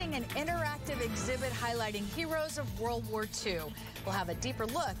presenting an interactive exhibit highlighting heroes of World War II. We'll have a deeper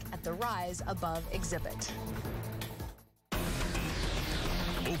look at the Rise Above exhibit.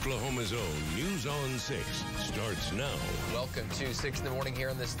 Oklahoma's own News on 6 starts now. Welcome to 6 in the morning here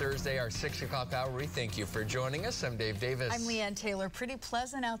on this Thursday, our 6 o'clock hour. We thank you for joining us. I'm Dave Davis. I'm Leanne Taylor. Pretty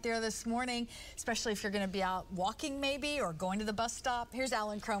pleasant out there this morning, especially if you're going to be out walking maybe or going to the bus stop. Here's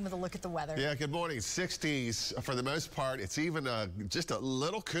Alan Crone with a look at the weather. Yeah, good morning. 60s for the most part. It's even just a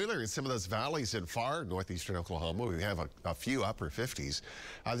little cooler in some of those valleys in far northeastern Oklahoma. We have a few upper 50s.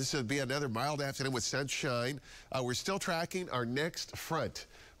 This would be another mild afternoon with sunshine. We're still tracking our next front,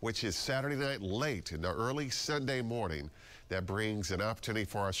 which is Saturday night late into early Sunday morning. That brings an opportunity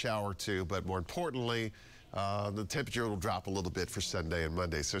for a shower or two, but more importantly, the temperature will drop a little bit for Sunday and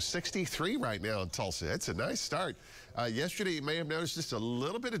Monday. So 63 right now in Tulsa. It's a nice start. Yesterday, you may have noticed just a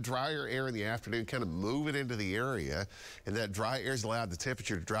little bit of drier air in the afternoon, kind of moving into the area. And that dry air has allowed the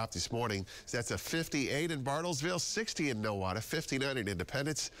temperature to drop this morning. So that's a 58 in Bartlesville, 60 in Nowata, 59 in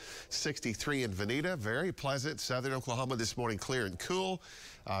Independence, 63 in Veneta. Very pleasant. Southern Oklahoma this morning, clear and cool.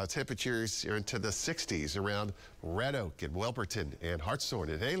 Temperatures are into the 60s around Red Oak and Wilburton and Hartshorn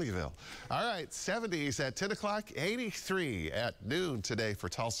and Haleyville. All right, 70s at 10 o'clock, 83 at noon today for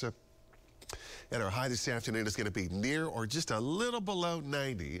Tulsa. And our high this afternoon is going to be near or just a little below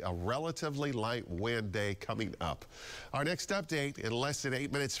 90, a relatively light wind day coming up. Our next update in less than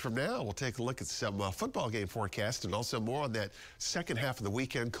 8 minutes from now, we'll take a look at some football game forecast and also more on that second half of the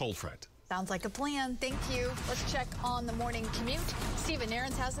weekend cold front. Sounds like a plan. Thank you. Let's check on the morning commute. Stephen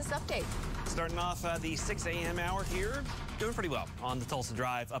Aarons has this update. Starting off the 6 a.m. hour here, doing pretty well on the Tulsa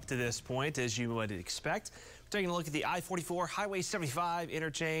Drive up to this point, as you would expect. Taking a look at the I-44 Highway 75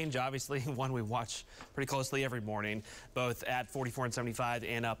 interchange, obviously one we watch pretty closely every morning, both at 44 and 75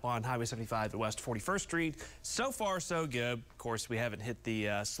 and up on Highway 75 at West 41st Street. So far, so good. Of course, we haven't hit the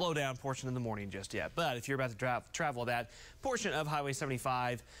slow down portion in the morning just yet, but if you're about to travel that portion of Highway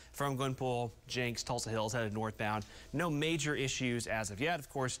 75 from Glenpool, Jenks, Tulsa Hills headed northbound, no major issues as of yet. Of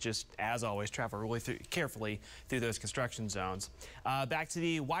course, just as always, travel really carefully through those construction zones. Back to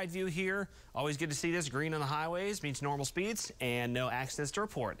the wide view here. Always good to see this. Green on the highways means normal speeds and no accidents to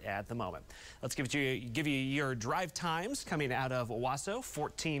report at the moment. Let's give you your drive times coming out of Owasso.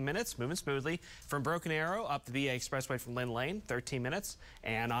 14 minutes, moving smoothly. From Broken Arrow up the BA Expressway from Lynn Lane, 13 minutes.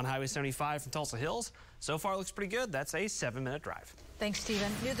 And on Highway 75 from Tulsa Hills, so far looks pretty good. That's a 7-minute drive. Thanks,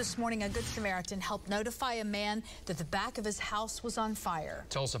 Stephen. New this morning, a Good Samaritan helped notify a man that the back of his house was on fire.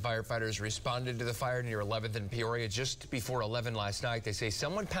 Tulsa firefighters responded to the fire near 11th and Peoria just before 11 last night. They say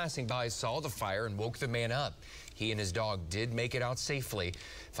someone passing by saw the fire and woke the man up. He and his dog did make it out safely.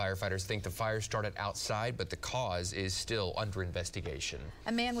 Firefighters think the fire started outside, but the cause is still under investigation.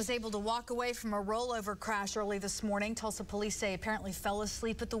 A man was able to walk away from a rollover crash early this morning. Tulsa police say apparently fell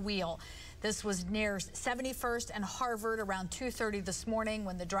asleep at the wheel. This was near 71st and Harvard around 2:30 this morning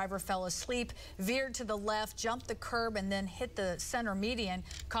when the driver fell asleep, veered to the left, jumped the curb, and then hit the center median,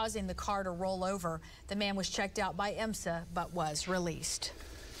 causing the car to roll over. The man was checked out by IMSA, but was released.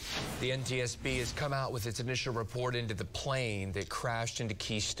 The NTSB has come out with its initial report into the plane that crashed into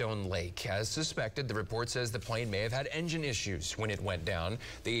Keystone Lake. As suspected, the report says the plane may have had engine issues when it went down.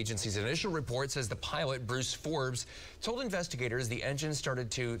 The agency's initial report says the pilot, Bruce Forbes, told investigators the engine started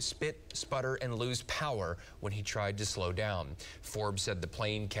to spit, sputter, and lose power when he tried to slow down. Forbes said the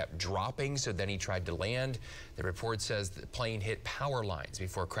plane kept dropping, so then he tried to land. The report says the plane hit power lines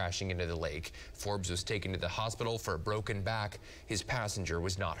before crashing into the lake. Forbes was taken to the hospital for a broken back. His passenger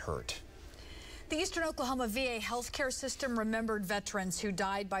was not hurt. The Eastern Oklahoma VA healthcare system remembered veterans who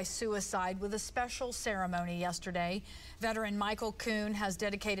died by suicide with a special ceremony yesterday. Veteran Michael Kuhn has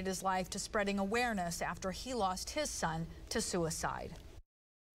dedicated his life to spreading awareness after he lost his son to suicide.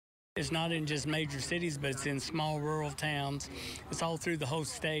 It's not in just major cities, but it's in small rural towns. It's all through the whole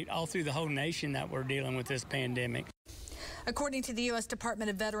state, all through the whole nation that we're dealing with this pandemic. According to the U.S.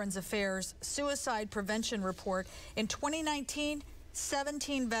 Department of Veterans Affairs Suicide Prevention Report, in 2019,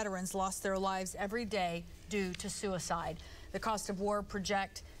 17 veterans lost their lives every day due to suicide. The Cost of War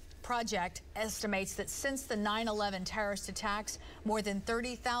Project estimates that since the 9/11 terrorist attacks, more than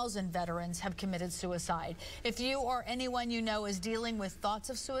 30,000 veterans have committed suicide. If you or anyone you know is dealing with thoughts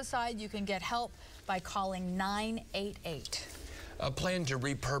of suicide, you can get help by calling 988. A plan to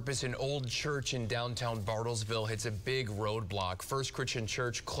repurpose an old church in downtown Bartlesville hits a big roadblock. First Christian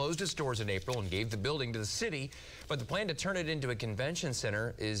Church closed its doors in April and gave the building to the city, but the plan to turn it into a convention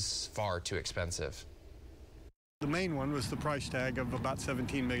center is far too expensive. The main one was the price tag of about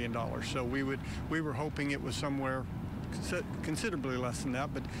 $17 million. So we were hoping it was somewhere considerably less than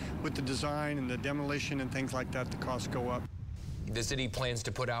that, but with the design and the demolition and things like that, the costs go up. The city plans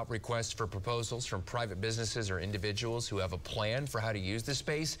to put out requests for proposals from private businesses or individuals who have a plan for how to use the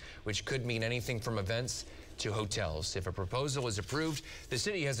space, which could mean anything from events to hotels. If a proposal is approved, the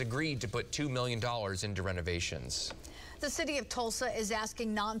city has agreed to put $2 million into renovations. The city of Tulsa is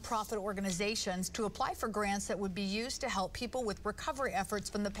asking nonprofit organizations to apply for grants that would be used to help people with recovery efforts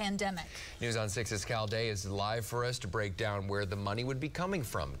from the pandemic. News on 6's Cal Day is live for us to break down where the money would be coming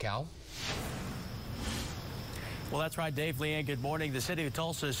from. Cal? Well, that's right, Dave. Leanne, good morning. The city of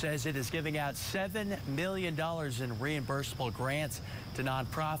Tulsa says it is giving out $7 million in reimbursable grants to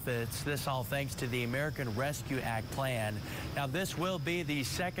nonprofits. This all thanks to the American Rescue Act plan. Now, this will be the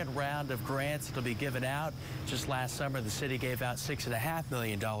second round of grants that will be given out. Just last summer, the city gave out $6.5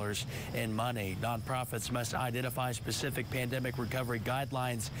 million in money. Nonprofits must identify specific pandemic recovery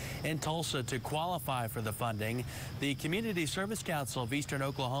guidelines in Tulsa to qualify for the funding. The Community Service Council of Eastern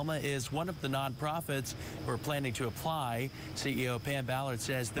Oklahoma is one of the nonprofits who are planning to apply. CEO Pam Ballard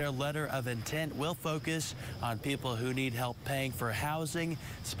says their letter of intent will focus on people who need help paying for housing,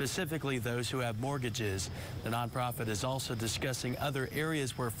 specifically those who have mortgages. The nonprofit is also discussing other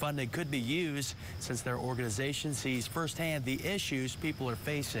areas where funding could be used since their organization sees firsthand the issues people are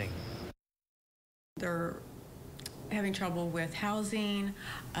facing. They're having trouble with housing,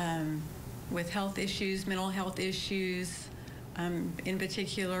 with health issues, mental health issues in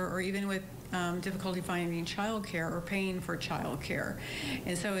particular, or even with difficulty finding childcare or paying for childcare.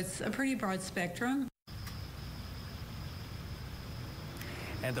 And so it's a pretty broad spectrum.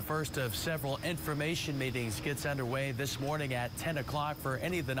 And the first of several information meetings gets underway this morning at 10 o'clock for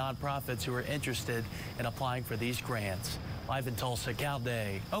any of the nonprofits who are interested in applying for these grants. Live in Tulsa, Cal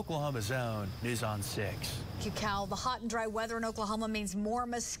Day, Oklahoma's own News on 6. Thank you, Cal. The hot and dry weather in Oklahoma means more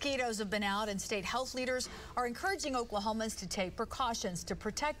mosquitoes have been out, and state health leaders are encouraging Oklahomans to take precautions to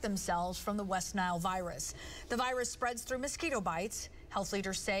protect themselves from the West Nile virus. The virus spreads through mosquito bites. Health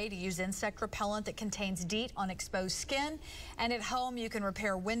leaders say to use insect repellent that contains DEET on exposed skin. And at home, you can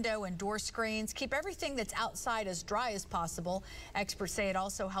repair window and door screens. Keep everything that's outside as dry as possible. Experts say it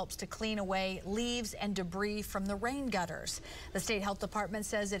also helps to clean away leaves and debris from the rain gutters. The state health department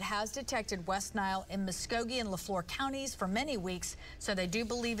says it has detected West Nile in Muskogee and LaFleur counties for many weeks, so they do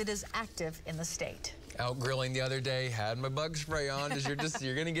believe it is active in the state. Out grilling the other day, had my bug spray on as you're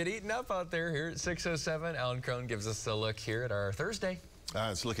going to get eaten up out there here at 6:07. Alan Crone gives us a look here at our Thursday.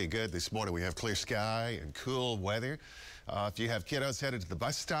 It's looking good this morning. We have clear sky and cool weather. If you have kiddos headed to the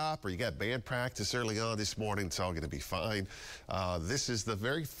bus stop or you got band practice early on this morning, it's all going to be fine. This is the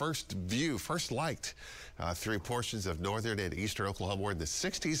very first view, first light through portions of northern and eastern Oklahoma. We're in the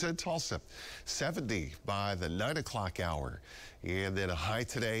 60s in Tulsa, 70 by the 9 o'clock hour. And then a high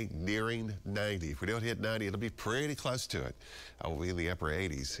today nearing 90. If we don't hit 90, it'll be pretty close to it. We'll be in the upper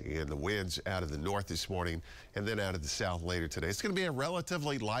 80s. And the winds out of the north this morning and then out of the south later today. It's going to be a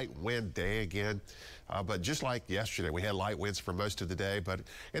relatively light wind day again. But just like yesterday, we had light winds for most of the day. But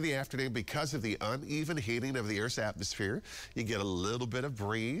in the afternoon, because of the uneven heating of the Earth's atmosphere, you get a little bit of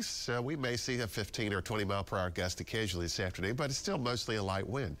breeze. So we may see a 15 or 20 mile per hour gust occasionally this afternoon, but it's still mostly a light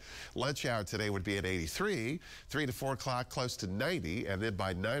wind. Lunch hour today would be at 83, 3 to 4 o'clock close to 90, and then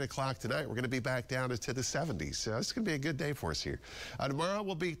by 9 o'clock tonight, we're going to be back down into the 70s. So it's going to be a good day for us here. Tomorrow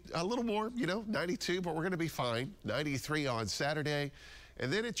will be a little more, 92, but we're going to be fine. 93 on Saturday,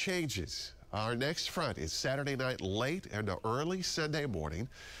 and then it changes. Our next front is Saturday night late and early Sunday morning.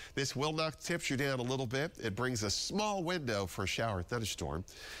 This will knock temperature down a little bit. It brings a small window for a shower or thunderstorm.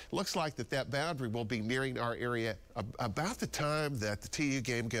 Looks like that boundary will be nearing our area about the time that the TU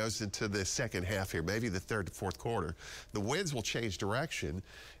game goes into the second half here, maybe the third to fourth quarter. The winds will change direction.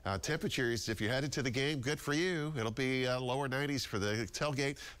 Temperatures, if you're headed to the game, good for you. It'll be lower 90s for the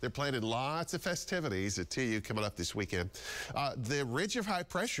tailgate. They're planning lots of festivities at TU coming up this weekend. The ridge of high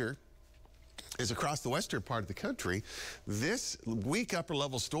pressure is across the western part of the country. This weak upper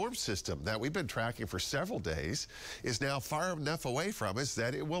level storm system that we've been tracking for several days is now far enough away from us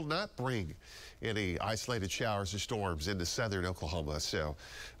that it will not bring any isolated showers or storms into southern Oklahoma. So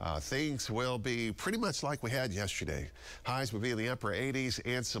things will be pretty much like we had yesterday. Highs will be in the upper 80s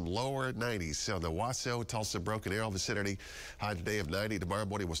and some lower 90s. So the Wasso, Tulsa, Broken Arrow vicinity, high today of 90. Tomorrow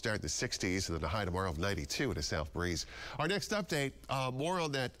morning we'll start in the 60s and then a high tomorrow of 92 in a south breeze. Our next update, more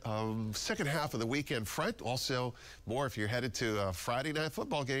on that second half of the weekend front. Also more if you're headed to a Friday night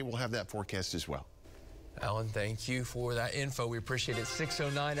football game, we'll have that forecast as well. Alan, thank you for that info. We appreciate it.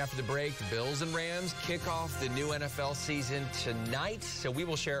 6:09 after the break. The Bills and Rams kick off the new NFL season tonight. So we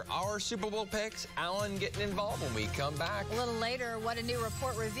will share our Super Bowl picks. Alan getting involved when we come back. A little later, what a new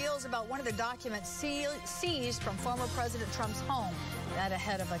report reveals about one of the documents seized from former President Trump's home. That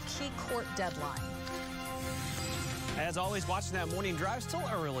ahead of a key court deadline. As always, watching that morning drive still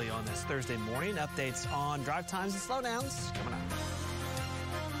early on this Thursday morning. Updates on drive times and slowdowns coming up.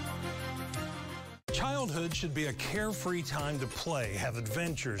 Childhood should be a carefree time to play, have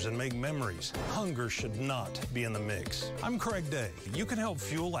adventures, and make memories. Hunger should not be in the mix. I'm Craig Day. You can help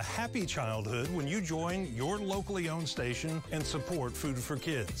fuel a happy childhood when you join your locally owned station and support Food for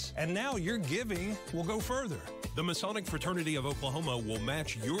Kids. And now your giving will go further. The Masonic Fraternity of Oklahoma will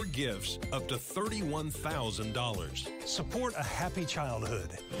match your gifts up to $31,000. Support a happy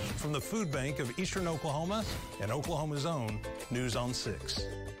childhood. From the Food Bank of Eastern Oklahoma and Oklahoma's own News on 6.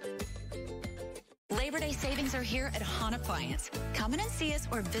 Labor Day savings are here at Hahn Appliance. Come in and see us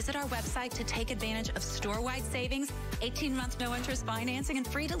or visit our website to take advantage of store-wide savings, 18-month no-interest financing, and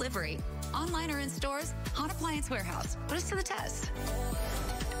free delivery. Online or in stores, Hahn Appliance Warehouse. Put us to the test.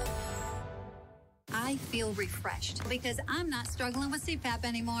 I feel refreshed because I'm not struggling with CPAP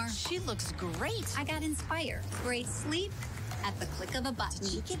anymore. She looks great. I got Inspire. Great sleep at the click of a button.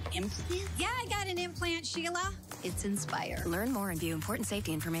 Did you get implants? Yeah, I got an implant, Sheila. It's Inspire. Learn more and view important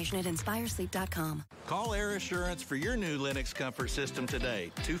safety information at inspiresleep.com. Call Air Assurance for your new Lennox comfort system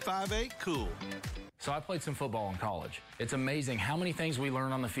today. 258-COOL. So I played some football in college. It's amazing how many things we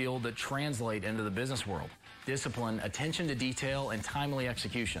learn on the field that translate into the business world. Discipline, attention to detail, and timely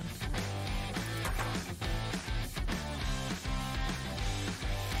execution.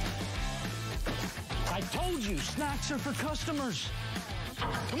 I told you, snacks are for customers.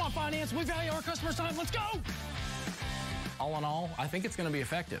 Come on, finance, we value our customers' time. Let's go. All in all, I think it's going to be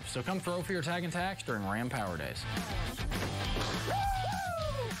effective. So come throw for your tag and tax during Ram Power Days.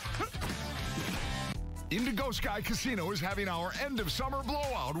 Indigo Sky Casino is having our end of summer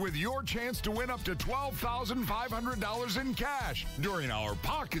blowout with your chance to win up to $12,500 in cash during our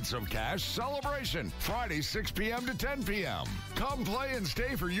Pockets of Cash celebration, Friday 6 p.m. to 10 p.m. Come play and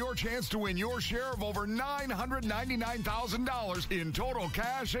stay for your chance to win your share of over $999,000 in total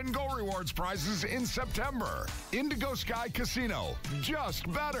cash and Go Rewards prizes in September. Indigo Sky Casino,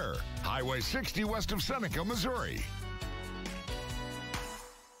 just better. Highway 60 west of Seneca, Missouri.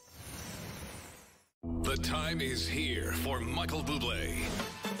 The time is here for Michael Bublé.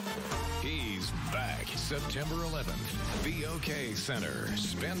 He's back September 11th. BOK Center.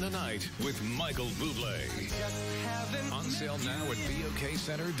 Spend the night with Michael Bublé. On sale now at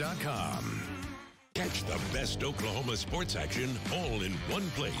BOKCenter.com. Catch the best Oklahoma sports action all in one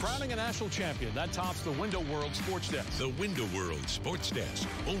place. Crowning a national champion. That tops the Window World Sports Desk. The Window World Sports Desk.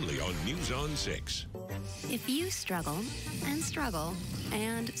 Only on News on 6. If you struggle and struggle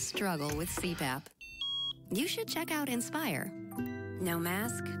and struggle with CPAP, you should check out Inspire. No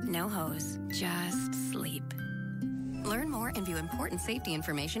mask, no hose, just sleep. Learn more and view important safety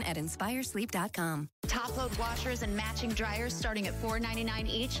information at inspiresleep.com. Top-load washers and matching dryers starting at $4.99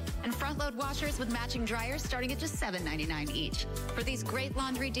 each, and front-load washers with matching dryers starting at just $7.99 each. For these great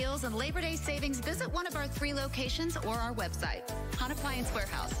laundry deals and Labor Day savings, visit one of our 3 locations or our website. Hahn Appliance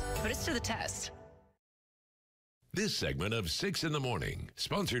Warehouse. Put us to the test. This segment of 6 in the Morning,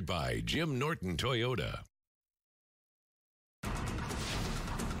 sponsored by Jim Norton Toyota.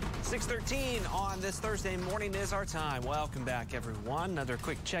 6:13 on this Thursday morning is our time. Welcome back, everyone. Another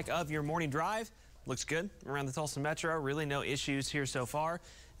quick check of your morning drive. Looks good around the Tulsa Metro. Really no issues here so far.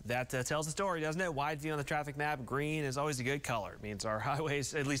 That tells the story, doesn't it? Wide view on the traffic map. Green is always a good color. It means our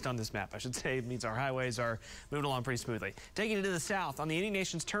highways, at least on this map, I should say, it means our highways are moving along pretty smoothly. Taking it to the south on the Indian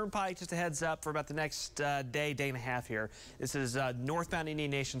Nations Turnpike, just a heads up for about the next day and a half here. This is northbound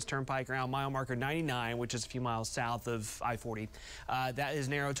Indian Nations Turnpike around mile marker 99, which is a few miles south of I-40. That is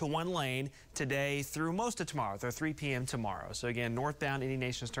narrowed to 1 lane today through most of tomorrow, through 3 p.m. tomorrow. So again, northbound Indian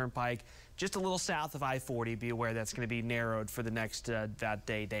Nations Turnpike, just a little south of I-40. Be aware that's going to be narrowed for the next that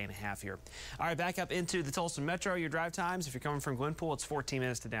day and a half here. All right, back up into the Tulsa Metro. Your drive times, if you're coming from Glenpool, it's 14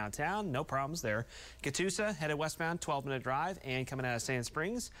 minutes to downtown. No problems there. Catoosa, headed westbound, 12-minute drive. And coming out of Sand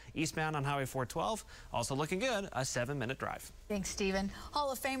Springs, eastbound on Highway 412, also looking good, a 7-minute drive. Thanks, Stephen.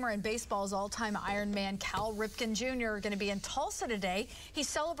 Hall of Famer and baseball's all-time Ironman Cal Ripken Jr. going to be in Tulsa today. He's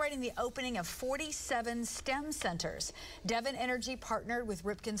celebrating the opening of 47 STEM centers. Devon Energy partnered with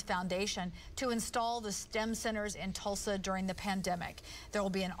Ripken's Foundation to install the STEM centers in Tulsa during the pandemic. There will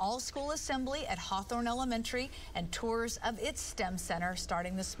be an all-school assembly at Hawthorne Elementary and tours of its STEM center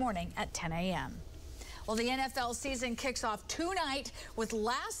starting this morning at 10 a.m. Well, the NFL season kicks off tonight with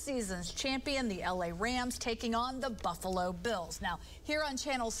last season's champion, the LA Rams, taking on the Buffalo Bills. Now, here on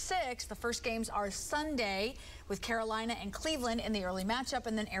Channel 6, the first games are Sunday with Carolina and Cleveland in the early matchup,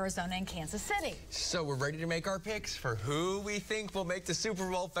 and then Arizona and Kansas City. So we're ready to make our picks for who we think will make the Super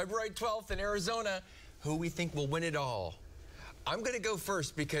Bowl February 12th in Arizona, who we think will win it all. I'm going to go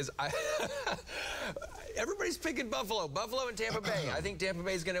first because Everybody's picking Buffalo. Buffalo and Tampa Bay. I think Tampa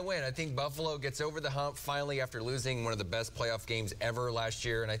Bay is going to win. I think Buffalo gets over the hump finally after losing one of the best playoff games ever last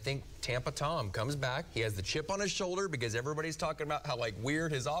year. And I think Tampa Tom comes back. He has the chip on his shoulder because everybody's talking about how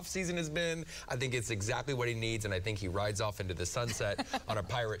weird his offseason has been. I think it's exactly what he needs, and I think he rides off into the sunset on a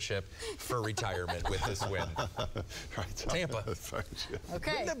pirate ship for retirement with this win. Tampa.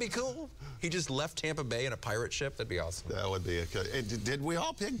 Okay. Wouldn't that be cool? He just left Tampa Bay in a pirate ship. That'd be awesome. That would be did we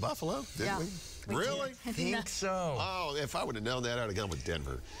all pick Buffalo? Didn't we? Really? I think so. Oh, if I would have known that, I'd have gone with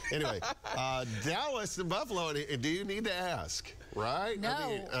Denver. Anyway, Dallas and Buffalo, and do you need to ask, right?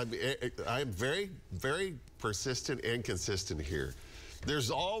 No. I'm very, very persistent and consistent here.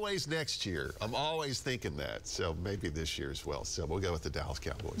 There's always next year. I'm always thinking that. So maybe this year as well. So we'll go with the Dallas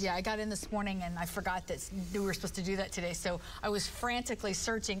Cowboys. Yeah, I got in this morning and I forgot that we were supposed to do that today. So I was frantically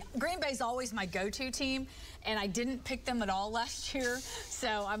searching. Green Bay's always my go-to team, and I didn't pick them at all last year.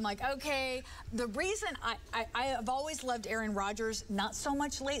 So I'm like, okay. The reason I have always loved Aaron Rodgers, not so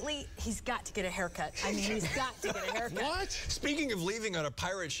much lately. He's got to get a haircut. I mean, he's got to get a haircut. What? Speaking of leaving on a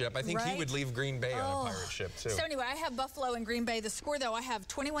pirate ship, I think he would leave Green Bay on a pirate ship, too. So anyway, I have Buffalo and Green Bay. The score, though, I have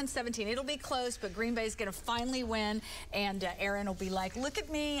 21-17. It'll be close, but Green Bay's going to finally win, and Aaron will be like, look at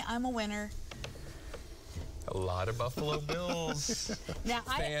me, I'm a winner. A lot of Buffalo Bills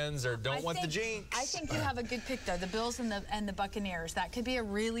fans don't want the jinx. I think you have a good pick, though, the Bills and the Buccaneers. That could be a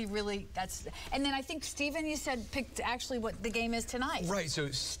really, and then I think, Steven, you said picked actually what the game is tonight. Right,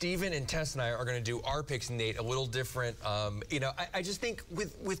 so Steven and Tess and I are going to do our picks, Nate, a little different. I just think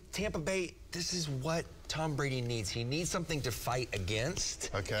with Tampa Bay, this is what Tom Brady needs. He needs something to fight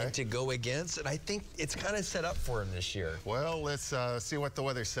against and to go against, and I think it's kind of set up for him this year. Well, let's see what the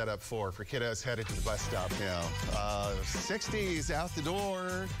weather's set up for kiddos headed to the bus stop now. 60s out the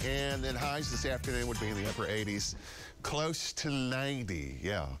door, and then highs this afternoon would be in the upper 80s. Close to 90,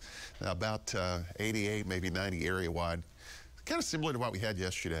 yeah. About 88, maybe 90 area-wide. Kind of similar to what we had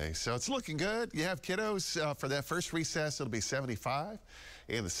yesterday. So it's looking good. You have kiddos for that first recess, it'll be 75.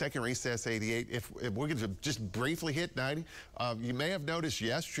 And the second recess, 88. If we're going to just briefly hit 90, you may have noticed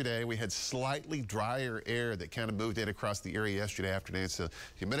yesterday we had slightly drier air that kind of moved in across the area yesterday afternoon. So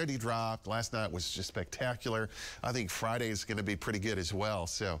humidity dropped. Last night was just spectacular. I think Friday is going to be pretty good as well.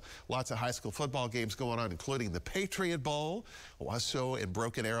 So lots of high school football games going on, including the Patriot Bowl, also in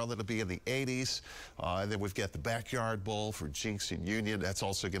Broken Arrow. That'll be in the 80s. And then we've got the Backyard Bowl for Jinx and Union. That's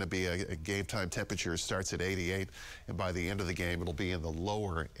also going to be a game time temperature. Starts at 88, and by the end of the game, it'll be in the lower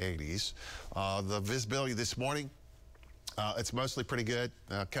 80s. The visibility this morning, it's mostly pretty good.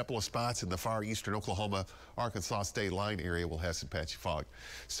 A couple of spots in the far eastern Oklahoma, Arkansas state line area will have some patchy fog.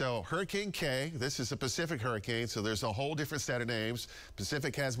 So Hurricane K, this is a Pacific hurricane, so there's a whole different set of names.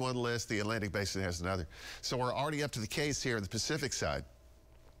 Pacific has one list, the Atlantic Basin has another. So we're already up to the case here on the Pacific side.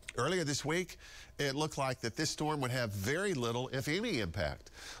 Earlier this week, it looked like that this storm would have very little, if any,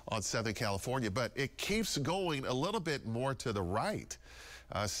 impact on Southern California, but it keeps going a little bit more to the right.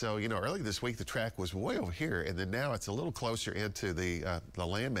 So, earlier this week, the track was way over here, and then now it's a little closer into the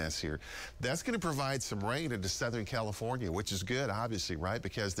landmass here. That's going to provide some rain into Southern California, which is good, obviously, right?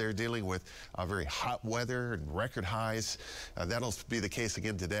 Because they're dealing with very hot weather and record highs. That'll be the case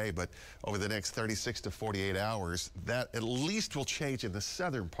again today, but over the next 36 to 48 hours, that at least will change in the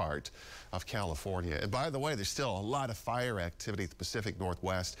southern part of California. And by the way, there's still a lot of fire activity in the Pacific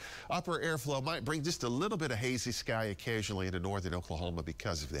Northwest. Upper airflow might bring just a little bit of hazy sky occasionally into northern Oklahoma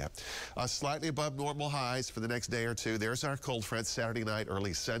because of that. Slightly above normal highs for the next day or two. There's our cold front Saturday night,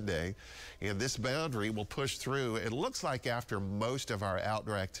 early Sunday. And this boundary will push through, it looks like, after most of our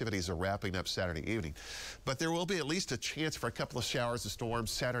outdoor activities are wrapping up Saturday evening. But there will be at least a chance for a couple of showers of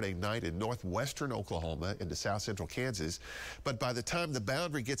storms Saturday night in northwestern Oklahoma into south central Kansas. But by the time the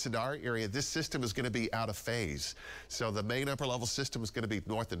boundary gets into our area, this system is going to be out of phase. So the main upper level system is going to be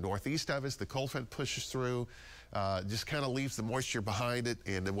north and northeast of us. The cold front pushes through, just kind of leaves the moisture behind it,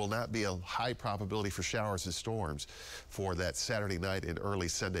 and there will not be a high probability for showers and storms for that Saturday night and early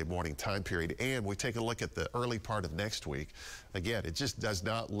Sunday morning time period. And we take a look at the early part of next week. Again, it just does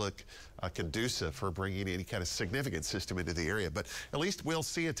not look conducive for bringing any kind of significant system into the area. But at least we'll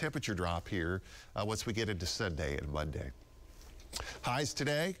see a temperature drop here once we get into Sunday and Monday. Highs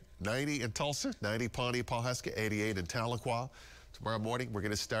today, 90 in Tulsa, 90 Pawnee, Pawhuska, 88 in Tahlequah. Tomorrow morning, we're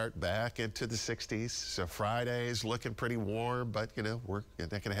going to start back into the 60s. So Friday's looking pretty warm, but, we're not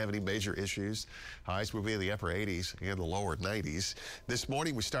going to have any major issues. Highs will be in the upper 80s and the lower 90s. This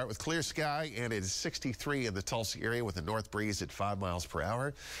morning, we start with clear sky, and it is 63 in the Tulsa area with a north breeze at 5 miles per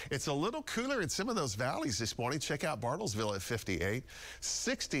hour. It's a little cooler in some of those valleys this morning. Check out Bartlesville at 58,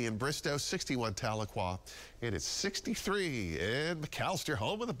 60 in Bristow, 61 Tahlequah, and it's 63 in McAllister,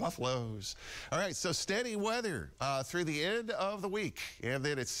 home of the Buffaloes. All right, so steady weather through the end of the week, and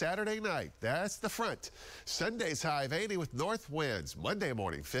then it's Saturday night. That's the front. Sunday's high of 80 with north winds. Monday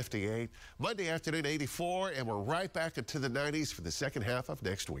morning, 58. Monday afternoon, 84, and we're right back into the 90s for the second half of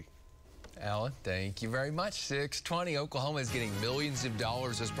next week. Alan, thank you very much. 620. Oklahoma is getting millions of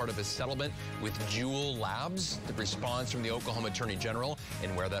dollars as part of a settlement with Juul Labs. The response from the Oklahoma Attorney General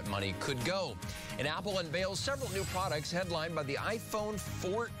and where that money could go. And Apple unveils several new products headlined by the iPhone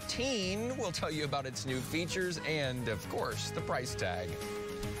 14. We'll tell you about its new features and, of course, the price tag.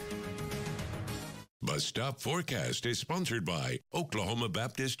 Bus Stop Forecast is sponsored by Oklahoma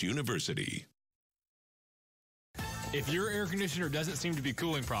Baptist University. If your air conditioner doesn't seem to be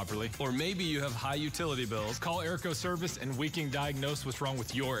cooling properly, or maybe you have high utility bills, call Airco Service and we can diagnose what's wrong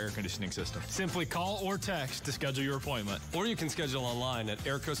with your air conditioning system. Simply call or text to schedule your appointment, or you can schedule online at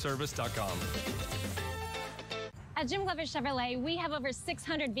aircoservice.com. At Jim Glover Chevrolet, we have over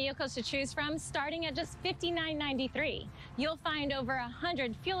 600 vehicles to choose from, starting at just $59.93. You'll find over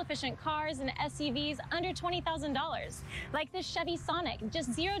 100 fuel-efficient cars and SUVs under $20,000, like the Chevy Sonic,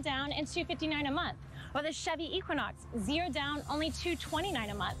 just $0 down and $259 a month, or the Chevy Equinox, $0 down, only $229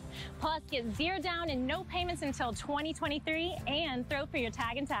 a month. Plus, get $0 down and no payments until 2023, and throw for your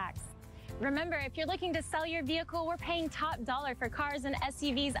tag and tax. Remember, if you're looking to sell your vehicle, we're paying top dollar for cars and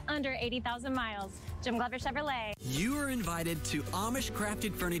SUVs under 80,000 miles. Jim Glover Chevrolet. You are invited to Amish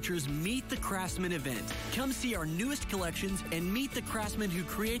Crafted Furniture's Meet the Craftsman event. Come see our newest collections and meet the craftsmen who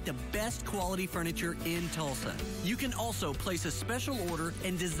create the best quality furniture in Tulsa. You can also place a special order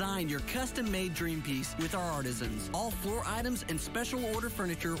and design your custom-made dream piece with our artisans. All floor items and special order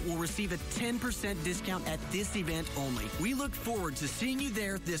furniture will receive a 10% discount at this event only. We look forward to seeing you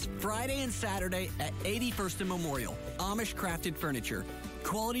there this Friday and Saturday at 81st and Memorial. Amish Crafted Furniture.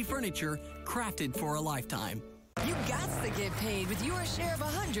 Quality furniture crafted for a lifetime. You got to get paid with your share of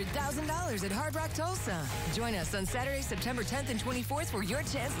 $100,000 at Hard Rock Tulsa. Join us on Saturday, September 10th and 24th for your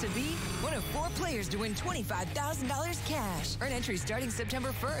chance to be one of 4 players to win $25,000 cash. Earn entry starting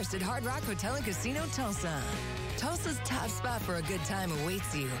September 1st at Hard Rock Hotel and Casino Tulsa. Tulsa's top spot for a good time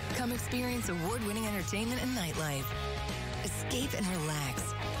awaits you. Come experience award-winning entertainment and nightlife. Escape and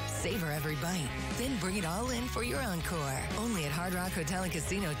relax. Savor every bite, then bring it all in for your encore. Only at Hard Rock Hotel and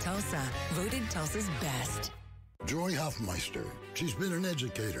Casino Tulsa. Voted Tulsa's best. Joy Hoffmeister. She's been an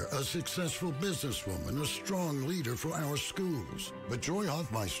educator, a successful businesswoman, a strong leader for our schools. But Joy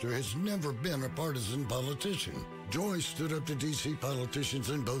Hoffmeister has never been a partisan politician. Joy stood up to D.C. politicians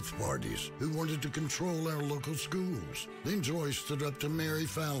in both parties who wanted to control our local schools. Then Joy stood up to Mary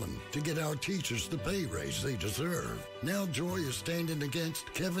Fallon to get our teachers the pay raise they deserve. Now Joy is standing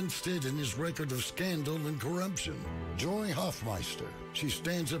against Kevin Stitt and his record of scandal and corruption. Joy Hoffmeister. She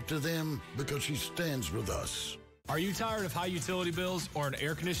stands up to them because she stands with us. Are you tired of high utility bills or an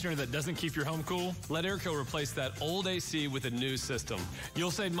air conditioner that doesn't keep your home cool? Let Airco replace that old AC with a new system.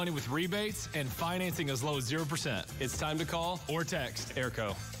 You'll save money with rebates and financing as low as 0%. It's time to call or text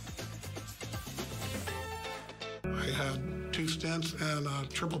Airco. I had 2 stents and a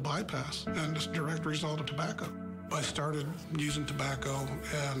triple bypass, and it's a direct result of tobacco. I started using tobacco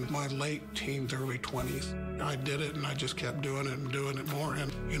in my late teens, early 20s. I did it, and I just kept doing it and doing it more.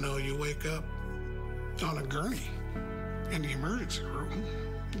 And, you know, you wake up on a gurney in the emergency room,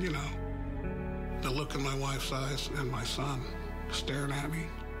 you know, the look in my wife's eyes and my son staring at me,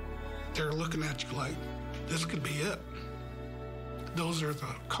 they're looking at you like, this could be it. Those are the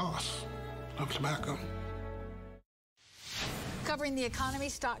costs of tobacco. Covering the economy,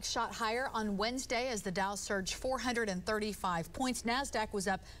 stocks shot higher on Wednesday as the Dow surged 435 points. NASDAQ was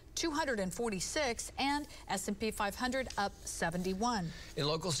up 246 and S&P 500 up 71. In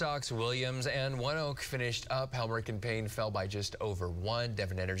local stocks, Williams and ONEOK finished up. Helmerich and Payne fell by just over 1.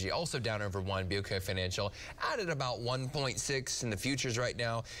 Devon Energy also down over 1. BOK Financial added about 1.6 in the futures right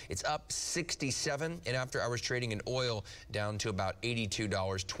now. It's up 67, and after hours trading in oil down to about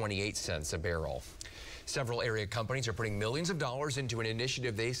 $82.28 a barrel. Several area companies are putting millions of dollars into an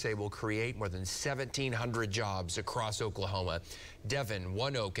initiative they say will create more than 1,700 jobs across Oklahoma. Devon,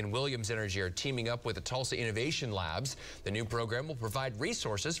 ONEOK, and Williams Energy are teaming up with the Tulsa Innovation Labs. The new program will provide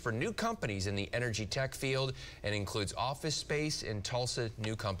resources for new companies in the energy tech field and includes office space in Tulsa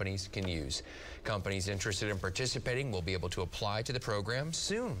new companies can use. Companies interested in participating will be able to apply to the program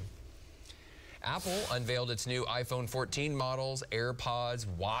soon. Apple unveiled its new iPhone 14 models, AirPods,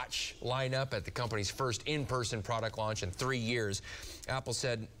 Watch lineup at the company's first in-person product launch in 3 years. Apple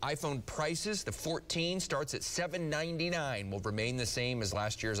said iPhone prices, the 14 starts at $799, will remain the same as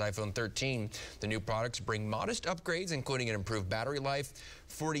last year's iPhone 13. The new products bring modest upgrades, including an improved battery life,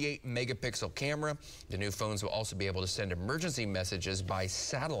 48-megapixel camera. The new phones will also be able to send emergency messages by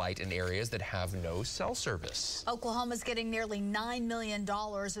satellite in areas that have no cell service. Oklahoma's getting nearly $9 million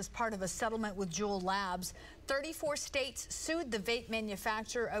as part of a settlement with Juul Labs. 34 states sued the vape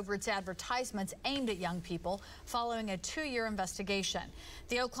manufacturer over its advertisements aimed at young people following a 2-year investigation.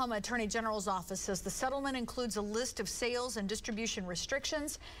 The Oklahoma Attorney General's office says the settlement includes a list of sales and distribution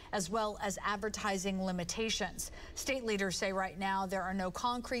restrictions as well as advertising limitations. State leaders say right now there are no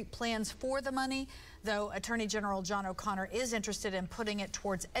concrete plans for the money, though Attorney General John O'Connor is interested in putting it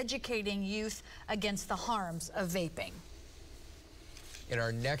towards educating youth against the harms of vaping. In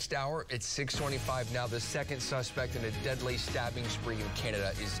our next hour, it's 6:25 now. The second suspect in a deadly stabbing spree in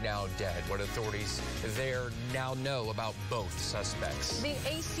Canada is now dead. What authorities there now know about both suspects. The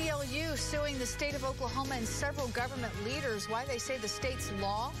ACLU suing the state of Oklahoma and several government leaders. Why they say the state's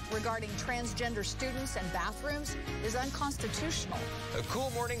law regarding transgender students and bathrooms is unconstitutional. A cool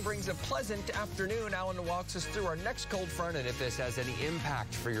morning brings a pleasant afternoon. Alan walks us through our next cold front and if this has any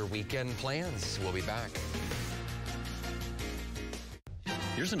impact for your weekend plans. We'll be back.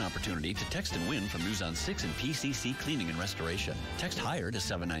 Here's an opportunity to text and win from News on 6 and PCC Cleaning and Restoration. Text HIRE to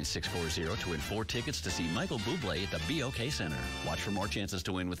 79640 to win 4 tickets to see Michael Bublé at the BOK Center. Watch for more chances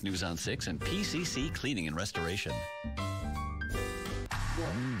to win with News on 6 and PCC Cleaning and Restoration.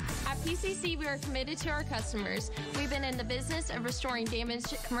 At PCC, we are committed to our customers. We've been in the business of restoring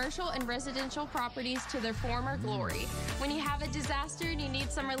damaged commercial and residential properties to their former glory. When you have a disaster and you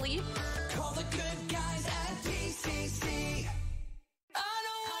need some relief, call the good guys at PCC.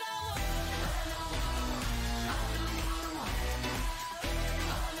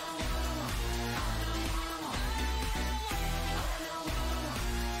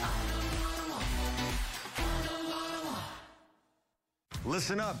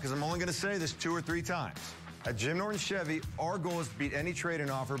 Listen up, because I'm only going to say this 2 or 3 times. At Jim Norton Chevy, our goal is to beat any trade-in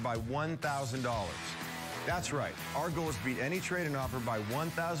offer by $1,000. That's right. Our goal is to beat any trade-in offer by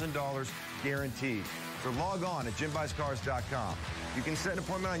 $1,000 guaranteed. So log on at JimBuysCars.com. You can set an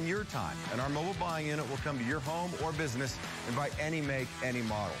appointment on your time, and our mobile buying unit will come to your home or business and buy any make, any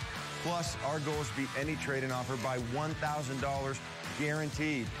model. Plus, our goal is to beat any trade-in offer by $1,000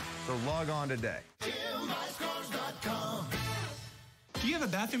 guaranteed. So log on today. JimBuysCars.com. Do you have a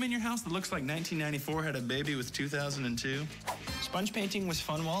bathroom in your house that looks like 1994 had a baby with 2002? Sponge painting was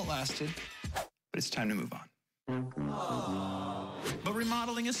fun while it lasted, but it's time to move on. But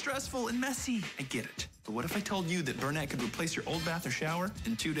remodeling is stressful and messy. I get it. But what if I told you that Burnett could replace your old bath or shower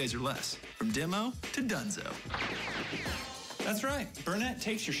in 2 days or less? From demo to dunzo. That's right. Burnett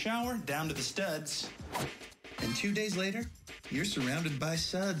takes your shower down to the studs. And 2 days later, you're surrounded by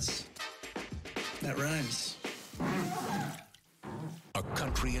suds. That rhymes. A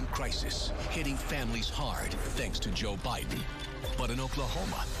country in crisis, hitting families hard thanks to Joe Biden. But in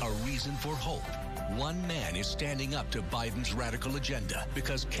Oklahoma, a reason for hope. One man is standing up to Biden's radical agenda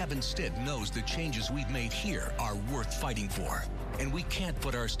because Kevin Stitt knows the changes we've made here are worth fighting for. And we can't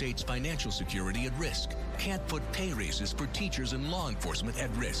put our state's financial security at risk. Can't put pay raises for teachers and law enforcement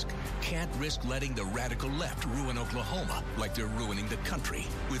at risk. Can't risk letting the radical left ruin Oklahoma like they're ruining the country.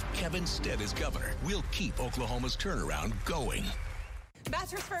 With Kevin Stitt as governor, we'll keep Oklahoma's turnaround going.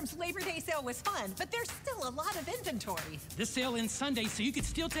 Mattress Firm's Labor Day sale was fun, but there's still a lot of inventory. This sale ends Sunday, so you can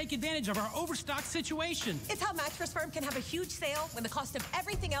still take advantage of our overstock situation. It's how Mattress Firm can have a huge sale when the cost of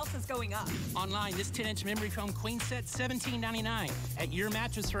everything else is going up. Online, this 10-inch memory foam queen set, $17.99. At your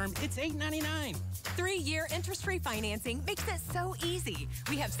Mattress Firm, it's $8.99. 3-year interest-free financing makes it so easy.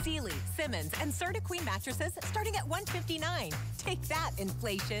 We have Sealy, Simmons, and Serta Queen mattresses starting at $159. Take that,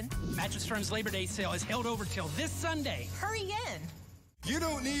 inflation. Mattress Firm's Labor Day sale is held over till this Sunday. Hurry in. You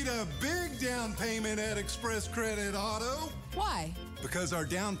don't need a big down payment at Express Credit Auto. Why? Because our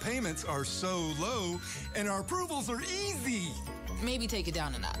down payments are so low and our approvals are easy. Maybe take it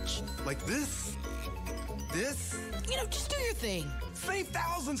down a notch. Like this? This? You know, just do your thing. Save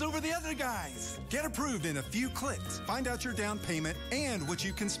thousands over the other guys. Get approved in a few clicks. Find out your down payment and what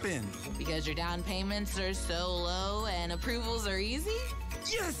you can spend. Because your down payments are so low and approvals are easy?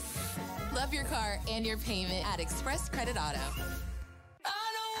 Yes! Love your car and your payment at Express Credit Auto.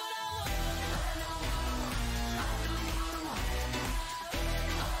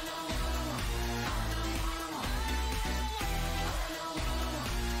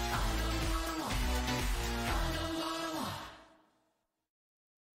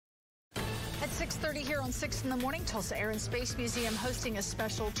 6:30 here on 6 in the morning. Tulsa Air and Space Museum hosting a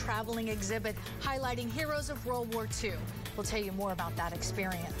special traveling exhibit highlighting heroes of World War II. We'll tell you more about that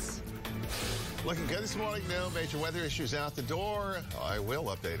experience. Looking good this morning. No major weather issues out the door. I will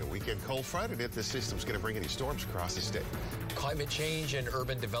update a weekend cold front and if the system's going to bring any storms across the state. Climate change and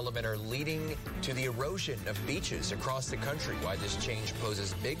urban development are leading to the erosion of beaches across the country. Why this change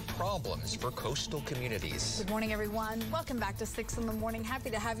poses big problems for coastal communities. Good morning, everyone. Welcome back to 6 in the morning. Happy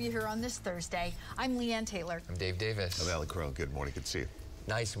to have you here on this Thursday. I'm Leanne Taylor. I'm Dave Davis. I'm Alan Crone. Good morning. Good to see you.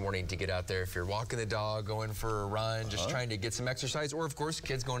 Nice morning to get out there if you're walking the dog, going for a run, just trying to get some exercise, or, of course,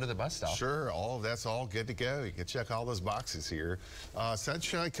 kids going to the bus stop. Sure, that's all good to go. You can check all those boxes here.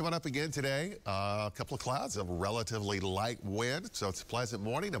 Sunshine coming up again today. A couple of clouds, a relatively light wind, so it's a pleasant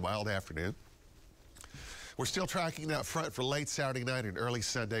morning, a mild afternoon. We're still tracking that front for late Saturday night and early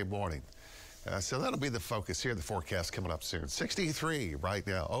Sunday morning. So that'll be the focus here, the forecast coming up soon. 63 right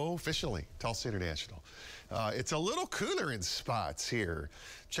now, officially, Tulsa International. It's a little cooler in spots here.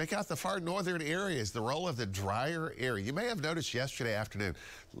 Check out the far northern areas, the roll of the drier air. You may have noticed yesterday afternoon,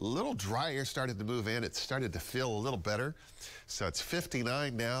 a little dry air started to move in. It started to feel a little better. So it's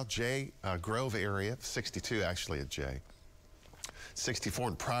 59 now, Jay Grove area, 62 actually at Jay. 64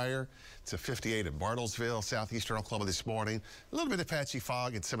 in Pryor to 58 in Bartlesville, southeastern Oklahoma this morning. A little bit of patchy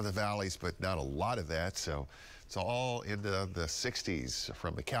fog in some of the valleys, but not a lot of that. So it's all into the 60s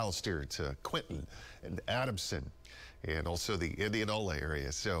from McAllister to Quinton and Adamson and also the Indianola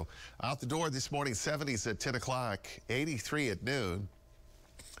area. So out the door this morning, 70s at 10 o'clock, 83 at noon.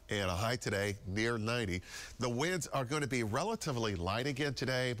 And a high today near 90. The winds are going to be relatively light again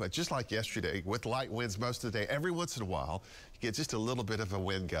today, but just like yesterday, with light winds most of the day, every once in a while, you get just a little bit of a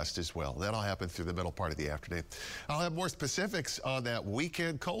wind gust as well. That'll happen through the middle part of the afternoon. I'll have more specifics on that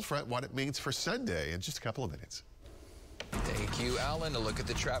weekend cold front, what it means for Sunday in just a couple of minutes. Thank you, Alan. A look at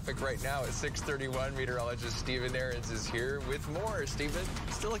the traffic right now at 6:31. Meteorologist Stephen Ahrens is here with more. Stephen?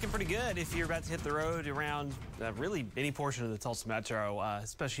 Still looking pretty good if you're about to hit the road around really any portion of the Tulsa Metro,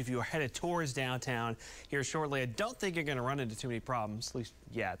 especially if you are headed towards downtown here shortly. I don't think you're going to run into too many problems, at least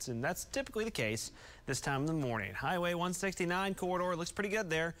yet, and that's typically the case this time in the morning. Highway 169 corridor looks pretty good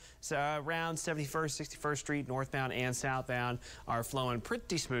there. So around 71st, 61st Street, northbound and southbound are flowing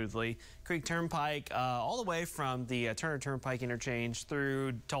pretty smoothly. Creek Turnpike all the way from the Turner Turnpike interchange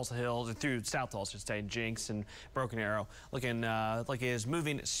through Tulsa Hills and through South Tulsa, Jinx and Broken Arrow, looking like it is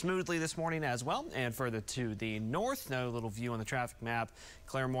moving smoothly this morning as well. And further to the north, no little view on the traffic map.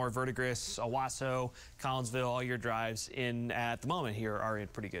 Claremore, Verdigris, Owasso, Collinsville, all your drives in at the moment here are in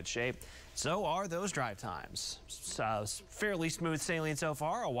pretty good shape. So are those drive times. Fairly smooth sailing so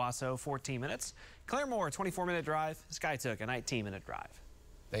far. Owasso, 14 minutes. Claremore, 24-minute drive. Skytook, a 19-minute drive.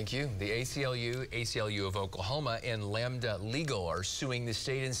 Thank you. The ACLU of Oklahoma, and Lambda Legal are suing the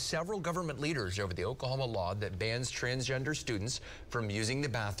state and several government leaders over the Oklahoma law that bans transgender students from using the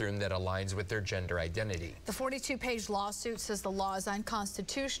bathroom that aligns with their gender identity. The 42-page lawsuit says the law is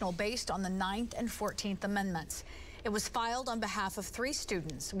unconstitutional based on the 9th and 14th Amendments. It was filed on behalf of 3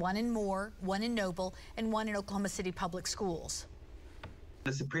 students, one in Moore, one in Noble, and one in Oklahoma City Public Schools.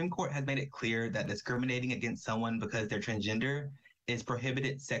 The Supreme Court has made it clear that discriminating against someone because they're transgender is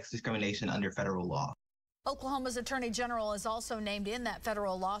prohibited sex discrimination under federal law. Oklahoma's Attorney General is also named in that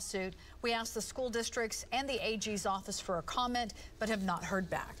federal lawsuit. We asked the school districts and the AG's office for a comment, but have not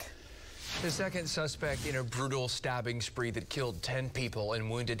heard back. The second suspect in a brutal stabbing spree that killed 10 people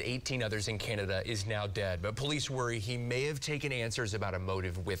and wounded 18 others in Canada is now dead, but police worry he may have taken answers about a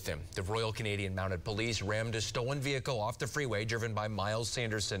motive with him. The Royal Canadian Mounted Police rammed a stolen vehicle off the freeway driven by Miles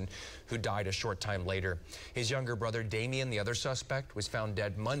Sanderson, who died a short time later. His younger brother Damien, the other suspect, was found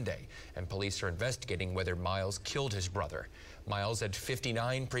dead Monday, and police are investigating whether Miles killed his brother. Miles had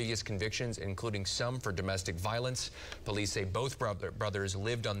 59 previous convictions, including some for domestic violence. Police say both brothers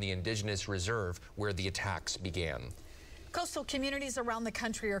lived on the Indigenous Reserve where the attacks began. Coastal communities around the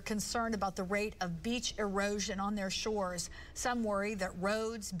country are concerned about the rate of beach erosion on their shores. Some worry that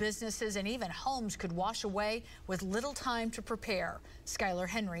roads, businesses, and even homes could wash away with little time to prepare. Skylar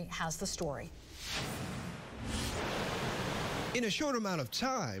Henry has the story. In a short amount of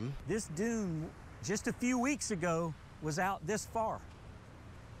time, this dune just a few weeks ago was out this far,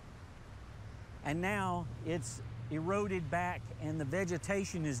 and now it's eroded back and the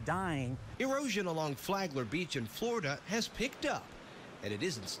vegetation is dying. Erosion along Flagler Beach in Florida has picked up, and it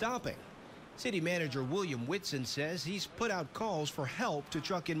isn't stopping. City Manager William Whitson says he's put out calls for help to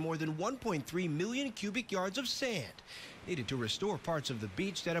truck in more than 1.3 million cubic yards of sand needed to restore parts of the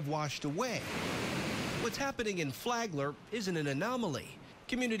beach that have washed away. What's happening in Flagler isn't an anomaly.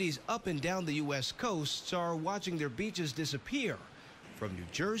 Communities up and down the U.S. coasts are watching their beaches disappear. from New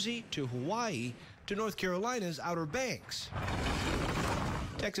Jersey to Hawaii to North Carolina's Outer Banks.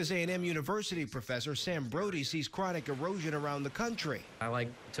 Texas A&M University professor Sam Brody sees chronic erosion around the country. I like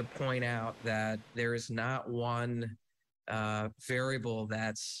to point out that there is not one variable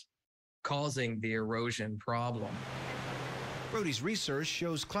that's causing the erosion problem. Brody's research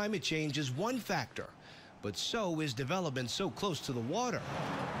shows climate change is one factor, but so is development so close to the water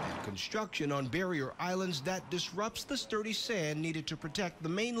and construction on barrier islands that disrupts the sturdy sand needed to protect the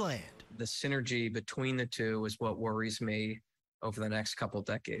mainland. The synergy between the two is what worries me over the next couple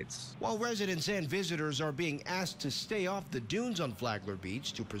decades. While residents and visitors are being asked to stay off the dunes on Flagler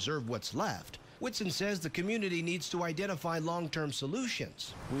Beach to preserve what's left, Whitson says the community needs to identify long-term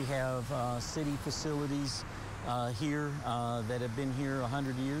solutions. We have city facilities here that have been here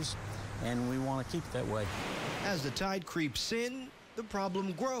 100 years, and we want to keep it that way. As the tide creeps in, the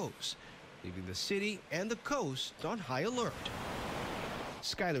problem grows, leaving the city and the coast on high alert.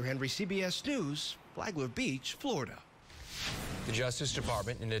 Skyler Henry, CBS News, Flagler Beach, Florida. The Justice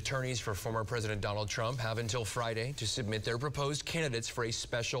Department and attorneys for former President Donald Trump have until Friday to submit their proposed candidates for a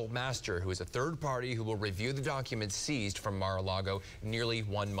special master, who is a third party who will review the documents seized from Mar-a-Lago nearly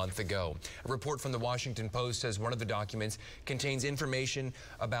 1 month ago. A report from the Washington Post says one of the documents contains information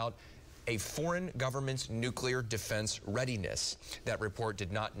about a foreign government's nuclear defense readiness. That report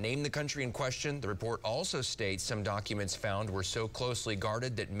did not name the country in question. The report also states some documents found were so closely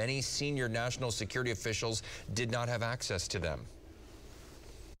guarded that many senior national security officials did not have access to them.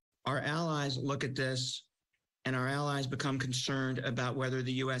 Our allies look at this, and our allies become concerned about whether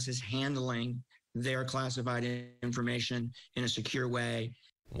the U.S. is handling their classified information in a secure way.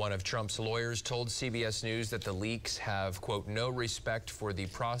 One of Trump's lawyers told CBS News that the leaks have, quote, no respect for the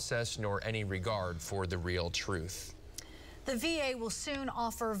process nor any regard for the real truth. The VA will soon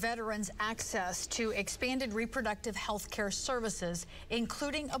offer veterans access to expanded reproductive health care services,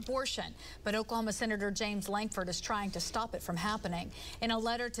 including abortion. But Oklahoma Senator James Lankford is trying to stop it from happening. In a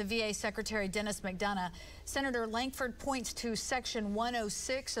letter to VA Secretary Dennis McDonough, Senator Lankford points to Section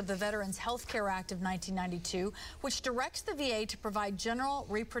 106 of the Veterans Health Care Act of 1992, which directs the VA to provide general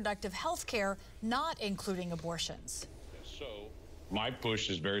reproductive health care, not including abortions. So my push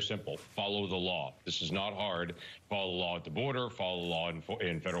is very simple. Follow the law. This is not hard. Follow the law at the border, follow the law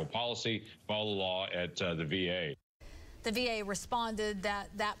in federal policy, follow the law at the VA. The VA responded that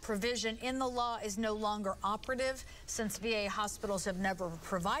that provision in the law is no longer operative. Since VA hospitals have never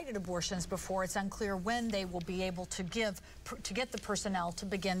provided abortions before, it's unclear when they will be able to get the personnel to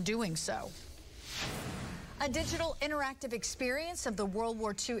begin doing so. A digital interactive experience of the World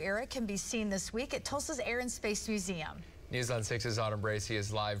War II era can be seen this week at Tulsa's Air and Space Museum. News on 6's Autumn Bracey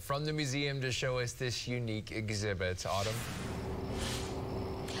is live from the museum to show us this unique exhibit. Autumn?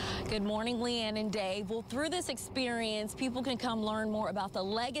 Good morning, Leanne and Dave. Well, through this experience, people can come learn more about the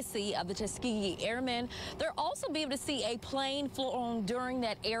legacy of the Tuskegee Airmen. They'll also be able to see a plane flown during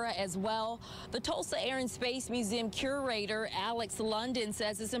that era as well. The Tulsa Air and Space Museum curator, Alex London,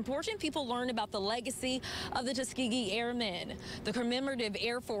 says it's important people learn about the legacy of the Tuskegee Airmen. The commemorative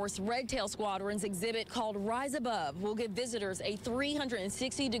Air Force Red Tail Squadron's exhibit called Rise Above will give visitors a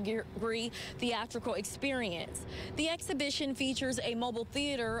 360-degree theatrical experience. The exhibition features a mobile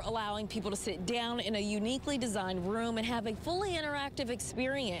theater allowing people to sit down in a uniquely designed room and have a fully interactive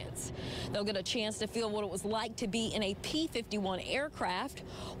experience. They'll get a chance to feel what it was like to be in a P-51 aircraft,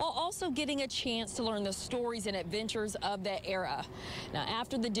 while also getting a chance to learn the stories and adventures of that era. Now,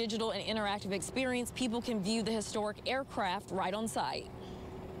 after the digital and interactive experience, people can view the historic aircraft right on site.